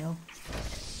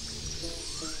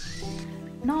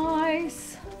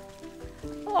Nice.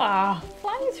 Wow,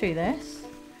 flying through this.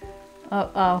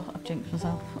 Oh, I've jinxed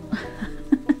myself.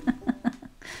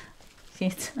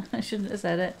 Shit, I shouldn't have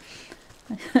said it.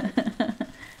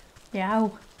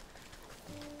 Yow.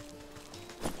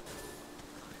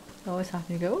 Always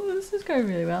happy to go, oh, this is going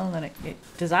really well, and then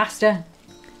it disaster.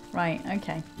 Right,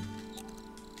 okay.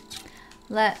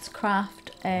 Let's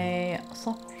craft a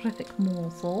soporific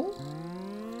morsel.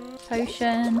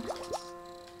 Potion.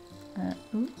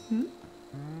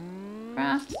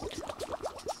 Craft.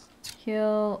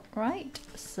 Heal. Right,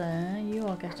 so you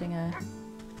are getting a...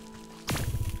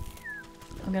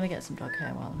 I'm gonna get some dog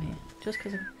hair while I'm here. Just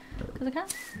because I can.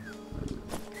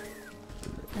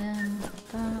 Then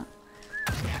that.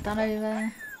 That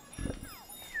over.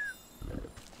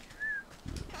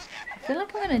 I feel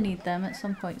like I'm gonna need them at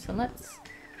some point, so let's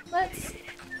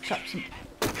chop some.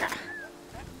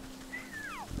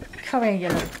 Come here, you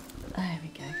little. There we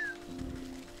go.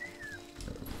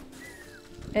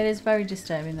 It is very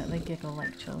disturbing that they giggle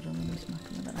like children when you smack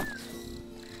them with an axe.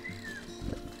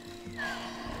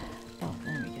 Oh,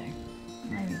 there we go.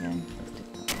 There we go. Let's do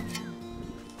that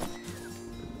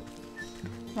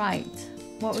one. Right.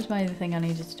 What was my other thing I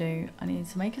needed to do? I needed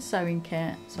to make a sewing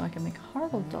kit so I can make a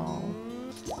horrible doll.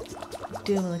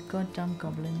 Deal with the goddamn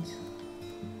goblins.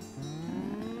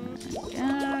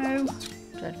 There we go.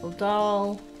 Dreadful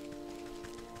doll.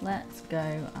 Let's go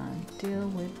and deal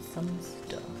with some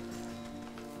stuff.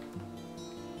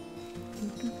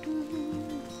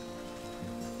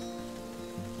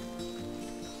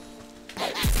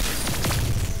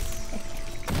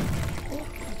 Oh,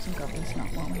 some goblins, not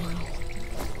what we need.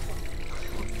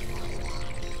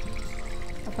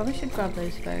 I probably should grab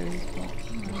those fairies, but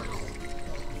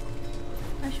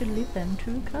I should leave them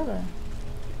to recover.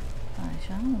 I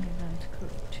shall leave them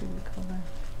to recover.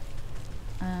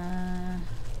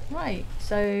 Right,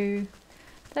 so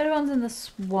the other one's in the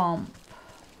swamp.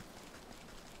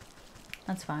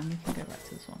 That's fine, we can go back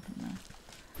to the swamp in there.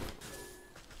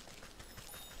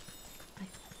 I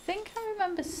think I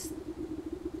remember...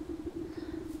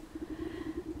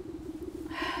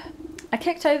 I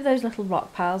kicked over those little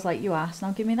rock piles like you asked.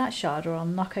 Now give me that shard or I'll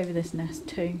knock over this nest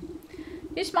too.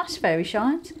 You smashed fairy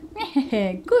shines?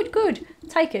 Good, good.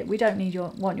 Take it. We don't need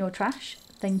want your trash.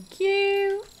 Thank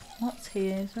you. What's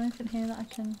here? Is there anything here that I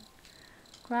can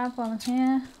grab while I'm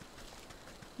here?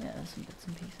 Yeah, there's some bits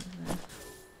and pieces there.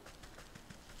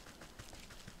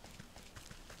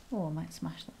 Oh, I might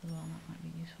smash that as well. That might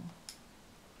be useful.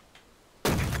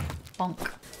 Bonk.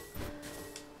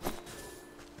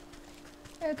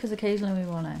 Yeah, because occasionally we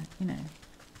want to, you know,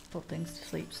 put things to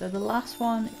sleep. So the last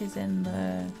one is in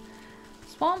the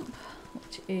swamp,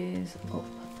 which is up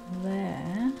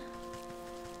there.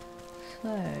 So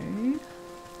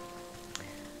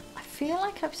I feel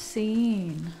like I've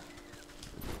seen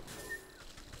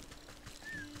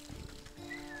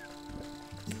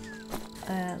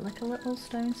like a little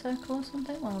stone circle or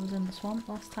something while I was in the swamp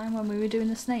last time when we were doing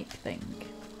the snake thing.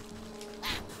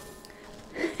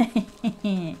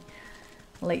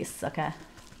 Little sucker. I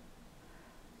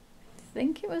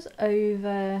think it was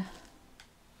over.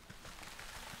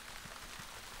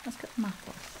 Let's get the map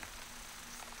off.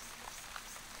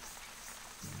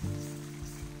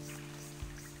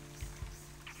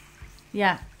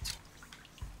 Yeah,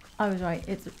 I was right.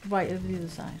 It's right over the other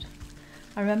side.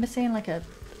 I remember seeing like a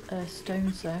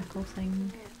stone circle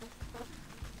thing.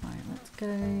 Right, let's go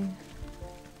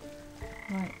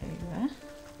right over.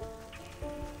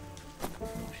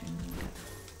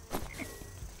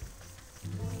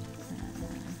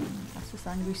 That's this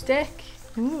angry stick.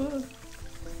 Ooh.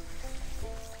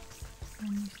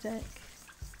 Angry stick.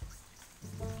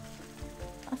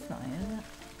 That's not it, is it?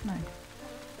 No.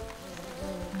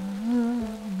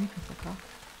 You can fuck off.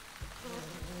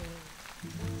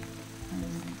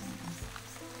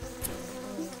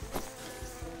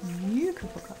 You can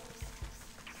fuck off.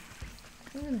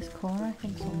 Go to this corner, I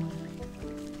think, somewhere.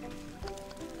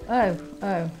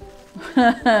 Oh.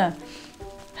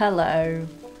 Hello.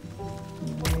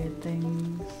 Weird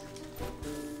things.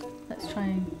 Let's try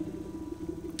and...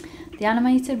 The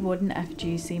animated wooden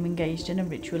effigies seem engaged in a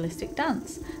ritualistic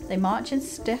dance. They march in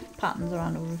stiff patterns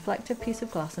around a reflective piece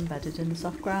of glass embedded in the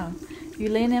soft ground. You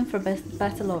lean in for a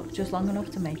better look, just long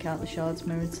enough to make out the shard's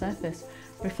mirrored surface,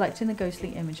 reflecting the ghostly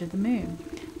image of the moon.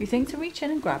 You think to reach in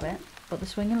and grab it, but the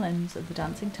swinging limbs of the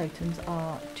dancing totems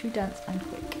are too dense and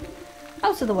quick.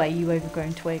 Out of the way, you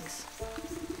overgrown twigs.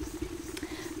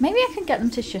 Maybe I can get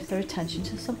them to shift their attention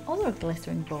to some other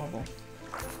glittering bauble.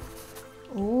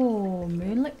 Oh,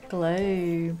 moonlit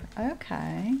globe.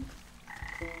 Okay.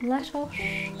 Let us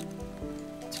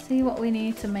see what we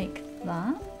need to make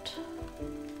that.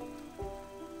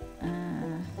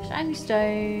 shiny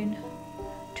stone,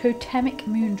 totemic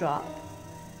moondrop,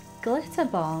 glitter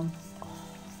bomb. Oh,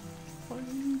 what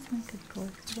do we need to make a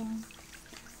glitter bomb?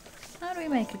 How do we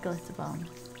make a glitter bomb?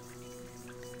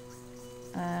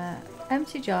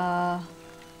 Empty jar,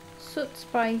 soot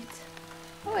sprite.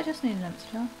 Oh, I just need an empty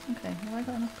jar. Okay, well I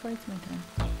got enough clay to make it.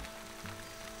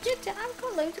 I've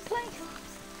got loads of clay.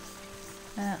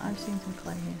 I've seen some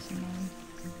clay here somewhere.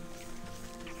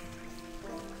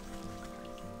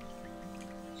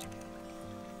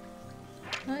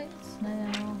 Right,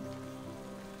 snail.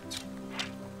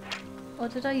 Or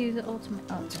did I use it all to make...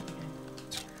 Oh, there we go.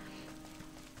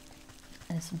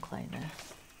 There's some clay there.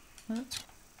 Oh.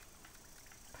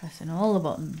 Pressing all the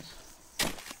buttons.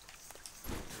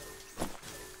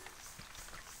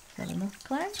 Got enough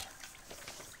clay?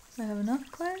 Do I have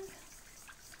enough clay?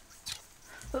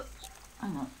 Oh,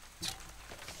 hang on.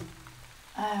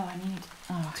 Oh, I need...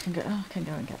 Oh, I can go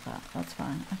and get that. That's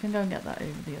fine. I can go and get that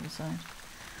over the other side.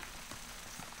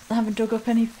 I haven't dug up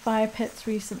any fire pits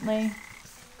recently.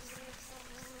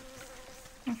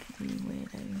 Look at these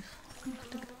weirdos.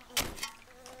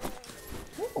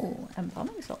 Ooh,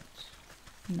 embalming salts.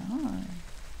 Nice.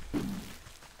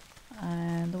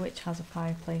 And the witch has a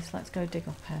fireplace. Let's go dig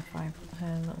up her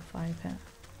little fire pit.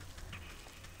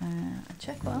 And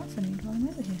check what else I need while I'm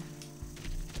over here.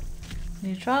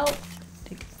 Need a trowel.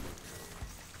 Dig.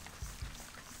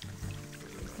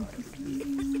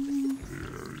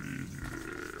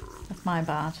 That's my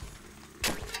bad.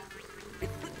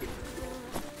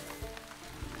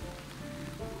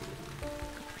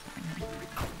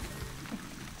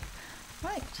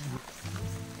 Right.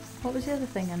 What was the other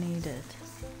thing I needed?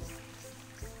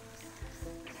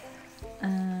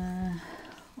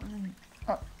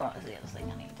 What was the other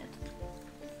thing I needed?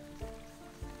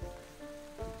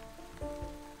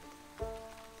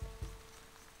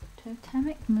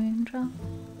 Totemic moondrop.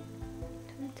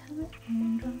 Totemic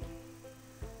moondrop.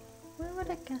 Where would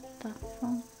I get that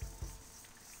from?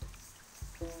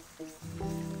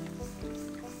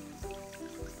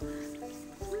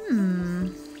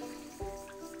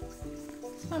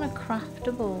 It's not a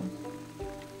craftable.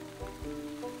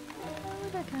 Where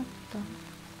would I get that?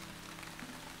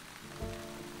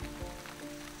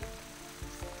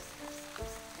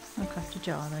 I'll craft a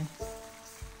jar though.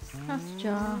 Craft a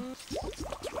jar.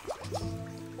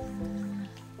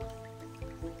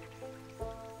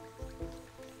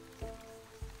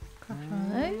 Craft one of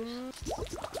those.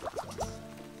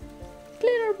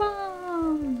 Glitter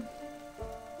bomb!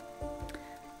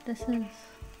 This is...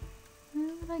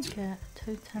 Where would I get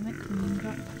totemic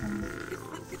moondrop from?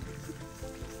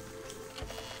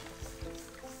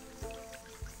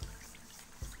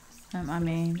 Don't mind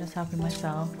me, I'm just helping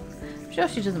myself. I'm sure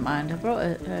she doesn't mind. I brought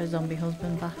her zombie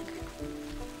husband back.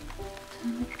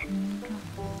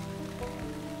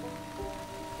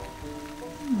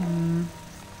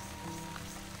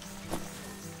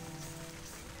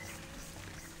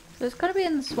 So it's got to be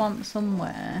in the swamp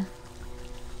somewhere.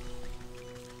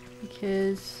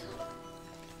 Because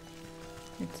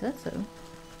it says so.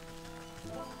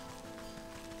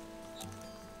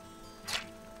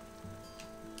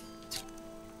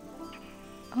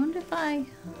 I wonder if I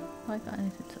got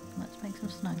anything to... Let's make some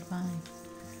snug vines.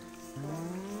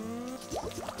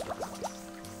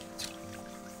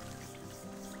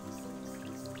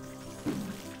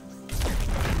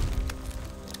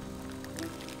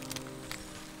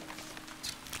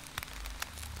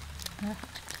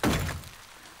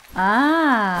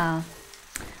 Ah!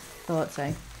 Thought so.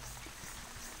 I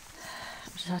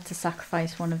just had to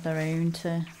sacrifice one of their own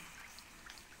to...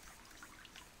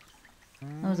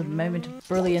 That was a moment of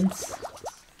brilliance.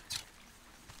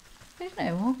 You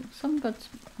know, well, a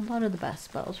lot of the best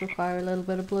spells require a little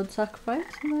bit of blood sacrifice,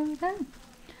 and there we go.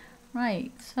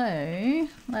 Right, so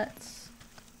let's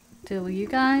deal with you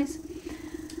guys.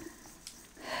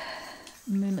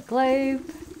 Moonlit globe.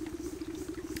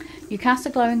 You cast a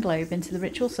glowing globe into the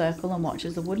ritual circle and watch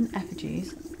as the wooden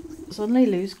effigies suddenly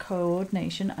lose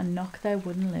coordination and knock their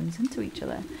wooden limbs into each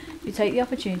other. You take the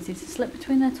opportunity to slip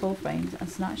between their tall frames and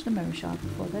snatch the mirror shard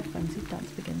before their frenzied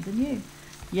dance begins anew.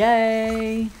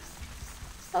 Yay!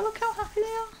 Oh, look how happy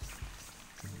they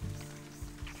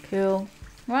are. Cool.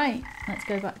 Right, let's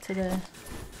go back to the...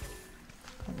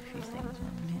 Got a few things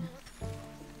on here.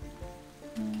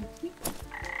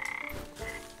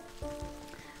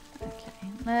 Okay,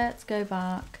 let's go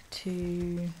back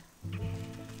to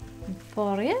the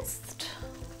forest.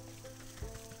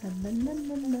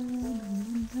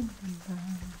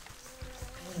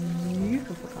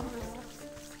 Beautiful card.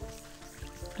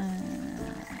 Right.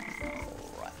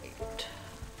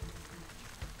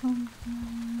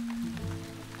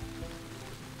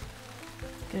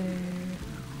 Go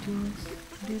do this,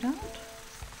 do that.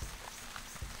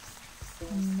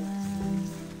 And then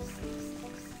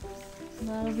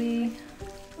that'll be,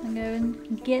 I'm going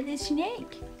to get this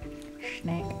snake.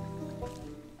 Snake.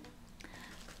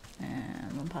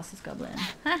 And run past this goblin.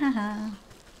 Ha ha ha.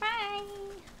 Bye.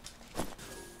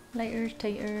 Later,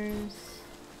 taters.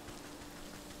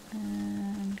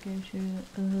 And go to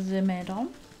the maiden.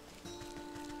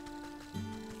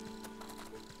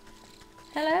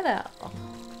 Hello there.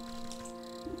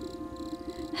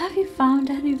 Have you found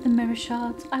any of the mirror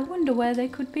shards? I wonder where they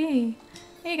could be.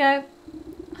 Here you go.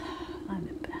 I'm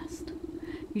the best.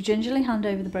 You gingerly hand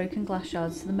over the broken glass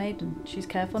shards to the maiden. She's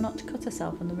careful not to cut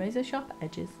herself on the razor-sharp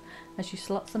edges as she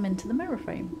slots them into the mirror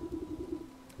frame.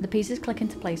 The pieces click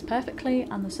into place perfectly,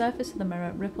 and the surface of the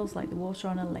mirror ripples like the water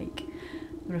on a lake.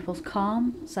 The ripples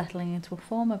calm, settling into a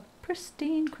form of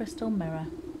pristine crystal mirror.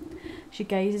 She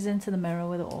gazes into the mirror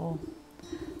with awe.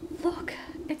 Look,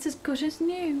 it's as good as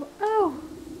new. Oh!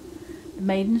 The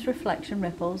maiden's reflection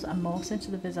ripples and morphs into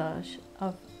the visage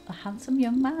of a handsome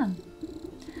young man.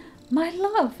 My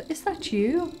love, is that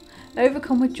you?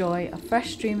 Overcome with joy, a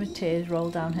fresh stream of tears roll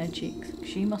down her cheeks.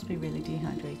 She must be really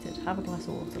dehydrated. Have a glass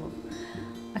of water, love.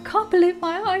 I can't believe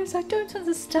my eyes. I don't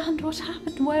understand what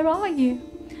happened. Where are you?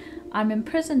 I'm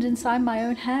imprisoned inside my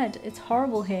own head. It's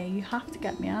horrible here. You have to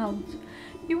get me out.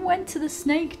 You went to the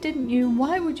snake, didn't you?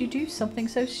 Why would you do something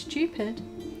so stupid?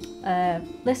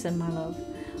 Listen, my love.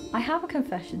 I have a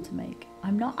confession to make.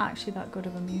 I'm not actually that good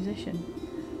of a musician.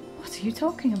 What are you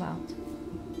talking about?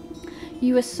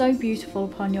 You were so beautiful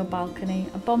upon your balcony.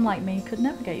 A bum like me could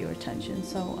never get your attention,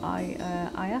 so I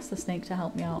asked the snake to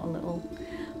help me out a little.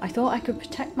 I thought I could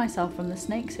protect myself from the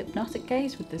snake's hypnotic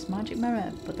gaze with this magic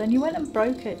mirror, but then you went and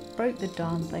broke the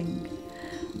darn thing.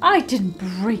 I didn't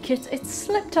break it. It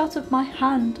slipped out of my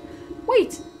hand.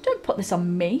 Wait, don't put this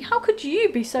on me. How could you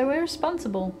be so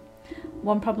irresponsible?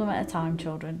 One problem at a time,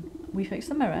 children. We fixed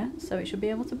the mirror, so it should be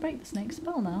able to break the snake's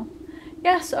spell now.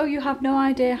 Yes, oh, you have no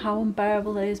idea how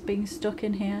unbearable it is being stuck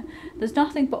in here. There's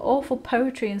nothing but awful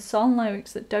poetry and song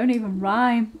lyrics that don't even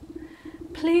rhyme.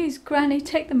 Please, Granny,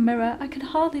 take the mirror. I can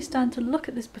hardly stand to look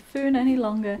at this buffoon any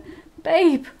longer.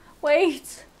 Babe,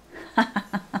 wait.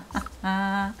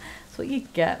 That's what you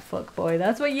get, fuckboy.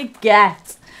 That's what you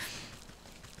get.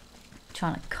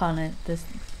 Trying to con it, this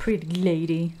pretty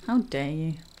lady. How dare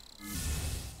you?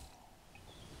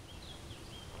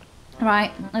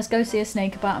 Right, let's go see a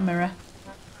snake about a mirror.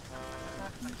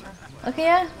 Look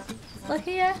here. Look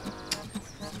here.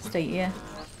 Stay here.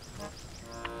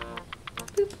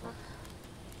 Boop.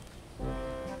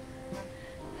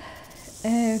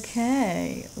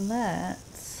 Okay,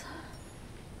 let's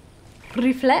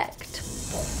reflect.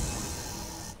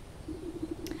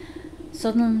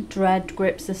 Sudden dread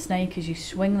grips the snake as you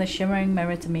swing the shimmering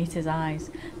mirror to meet his eyes.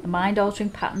 The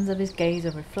mind-altering patterns of his gaze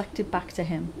are reflected back to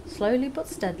him. Slowly but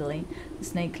steadily, the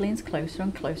snake leans closer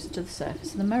and closer to the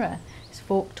surface of the mirror. His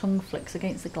forked tongue flicks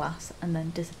against the glass and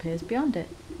then disappears beyond it.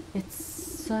 It's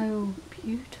so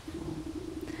beautiful.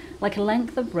 Like a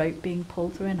length of rope being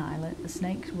pulled through an eyelet, the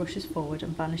snake rushes forward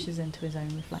and vanishes into his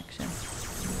own reflection.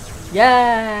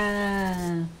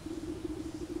 Yeah!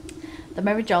 The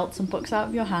mirror jolts and bucks out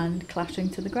of your hand, clattering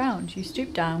to the ground. You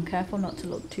stoop down, careful not to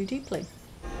look too deeply.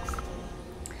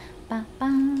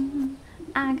 Ba-ba,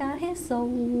 I got his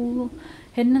soul.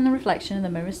 Hidden in the reflection of the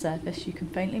mirror's surface, you can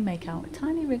faintly make out a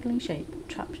tiny wriggling shape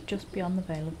trapped just beyond the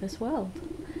veil of this world.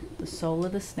 The soul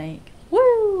of the snake.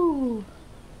 Woo!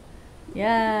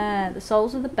 Yeah, the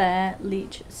souls of the bear,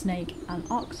 leech, snake and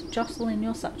ox jostle in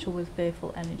your satchel with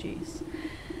fearful energies.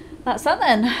 That's that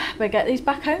then. Better get these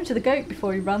back home to the goat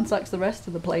before he ransacks the rest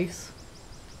of the place.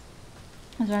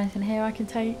 Is there anything here I can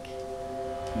take?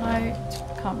 No,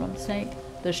 can't run the snake.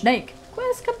 The snake!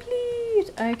 Quest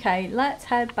complete! Okay, let's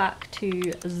head back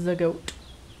to the goat.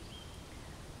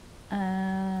 Is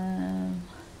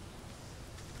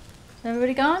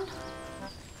everybody gone?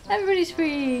 Everybody's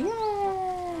free!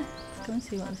 Yeah! Let's go and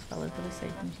see what this fella's going to say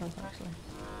for himself actually.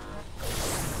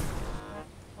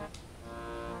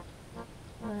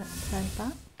 Let's head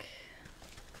back.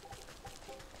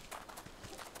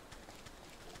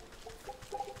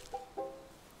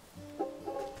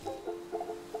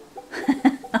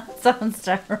 That sounds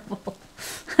terrible.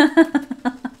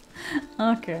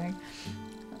 Okay.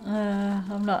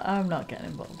 I'm not getting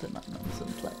involved in that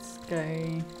nonsense. Let's go.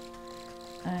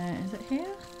 Is it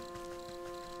here?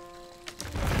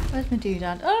 Where's my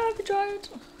doodad? Oh, I drowned.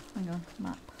 Hang on,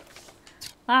 map.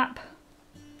 Map.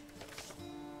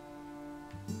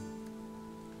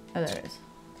 Oh, there it is.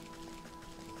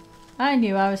 I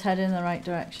knew I was heading in the right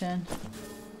direction.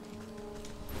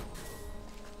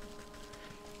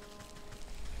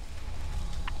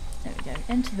 There we go.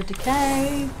 Into the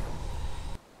decay.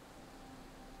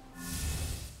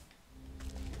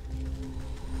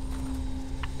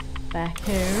 Back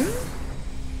home.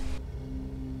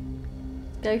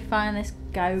 Go find this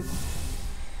goat.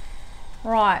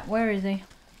 Right, where is he?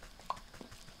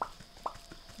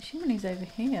 Assuming he's over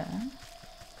here.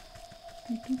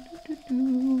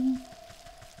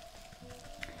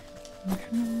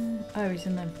 Oh, he's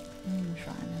in the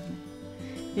shrine,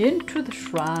 isn't he? Into the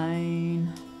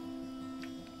shrine.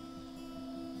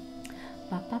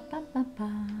 Ba, ba, ba, ba, ba.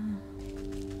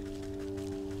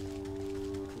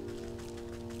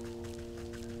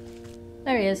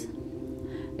 There he is.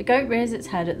 The goat rears its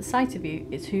head at the sight of you.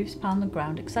 Its hooves pound the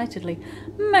ground excitedly.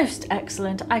 Most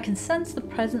excellent. I can sense the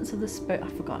presence of the spirit.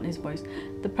 I've forgotten his voice.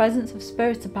 The presence of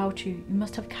spirits about you. You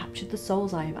must have captured the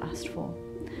souls I have asked for.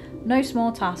 No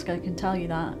small task, I can tell you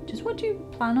that. Just what do you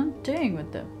plan on doing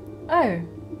with them? Oh,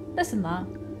 listen that.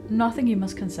 Nothing you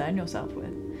must concern yourself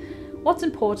with. What's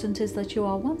important is that you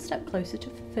are one step closer to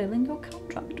fulfilling your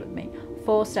contract with me.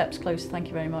 4 steps closer, thank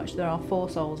you very much. There are 4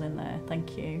 souls in there,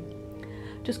 thank you.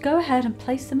 Just go ahead and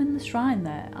place them in the shrine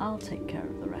there. I'll take care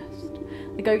of the rest.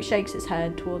 The goat shakes its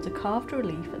head towards a carved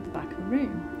relief at the back of the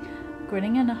room,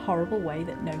 grinning in a horrible way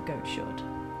that no goat should.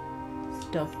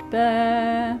 Stuffed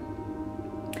bear.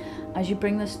 As you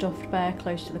bring the stuffed bear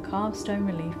close to the carved stone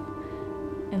relief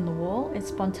in the wall, it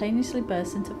spontaneously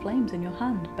bursts into flames in your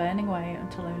hand, burning away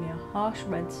until only a harsh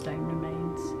red stone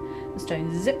remains. The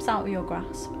stone zips out of your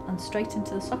grasp and straight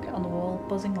into the socket on the wall,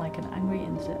 buzzing like an angry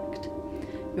insect.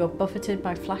 You are buffeted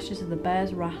by flashes of the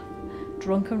bear's wrath,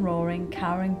 drunken roaring,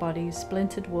 cowering bodies,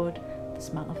 splintered wood, the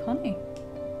smell of honey.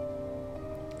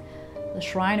 The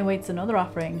shrine awaits another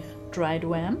offering, dread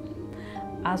worm.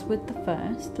 As with the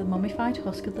first, the mummified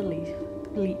husk of the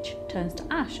leech turns to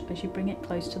ash as you bring it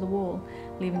close to the wall,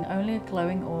 leaving only a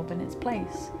glowing orb in its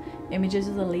place. Images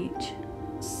of the leech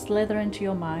slither into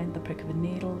your mind, the prick of a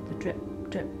needle, the drip,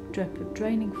 drip, drip of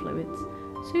draining fluids,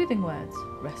 soothing words,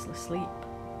 restless sleep.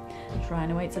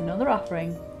 Shrine awaits another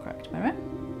offering, cracked mirror.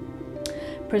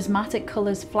 Prismatic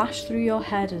colours flash through your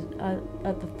head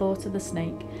at the thought of the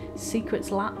snake.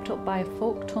 Secrets lapped up by a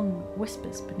forked tongue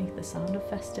whispers beneath the sound of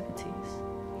festivities.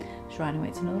 Shrine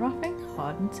awaits another offering,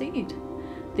 hardened seed.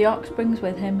 The ox brings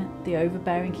with him the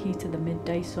overbearing heat of the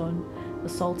midday sun, the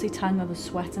salty tang of the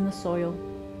sweat in the soil,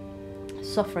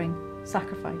 suffering,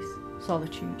 sacrifice,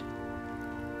 solitude.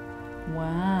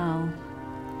 Wow.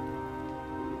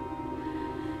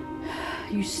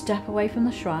 You step away from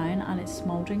the shrine and its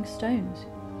smouldering stones.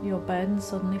 Your burdens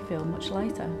suddenly feel much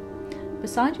lighter.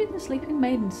 Beside you, the sleeping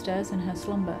maiden stirs in her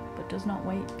slumber, but does not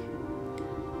wake.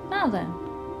 Now then,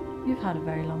 you've had a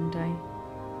very long day.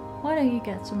 Why don't you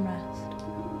get some rest?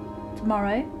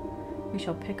 Tomorrow, we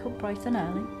shall pick up bright and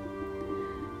early.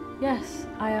 Yes,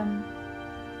 I am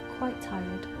quite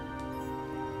tired.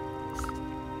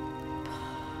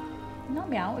 Knock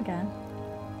me out again.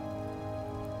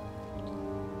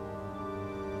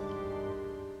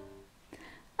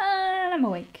 I'm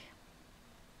awake.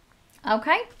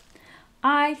 Okay,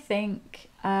 I think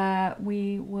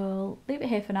we will leave it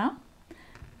here for now,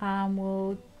 and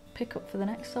we'll pick up for the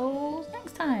next souls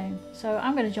next time. So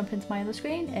I'm going to jump into my other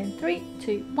screen in 3,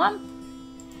 2,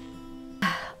 1.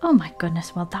 Oh my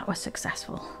goodness, well that was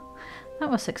successful. That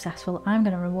was successful. I'm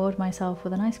going to reward myself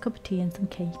with a nice cup of tea and some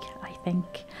cake. I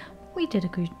think we did a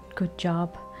good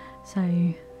job. So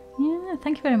yeah,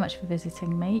 thank you very much for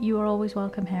visiting me. You are always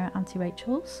welcome here at Auntie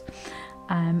Rachel's.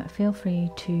 Feel free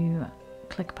to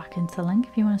click back into the link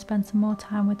if you want to spend some more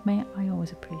time with me. I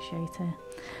always appreciate it.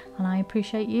 And I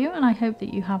appreciate you, and I hope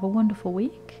that you have a wonderful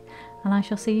week. And I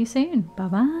shall see you soon. Bye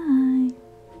bye.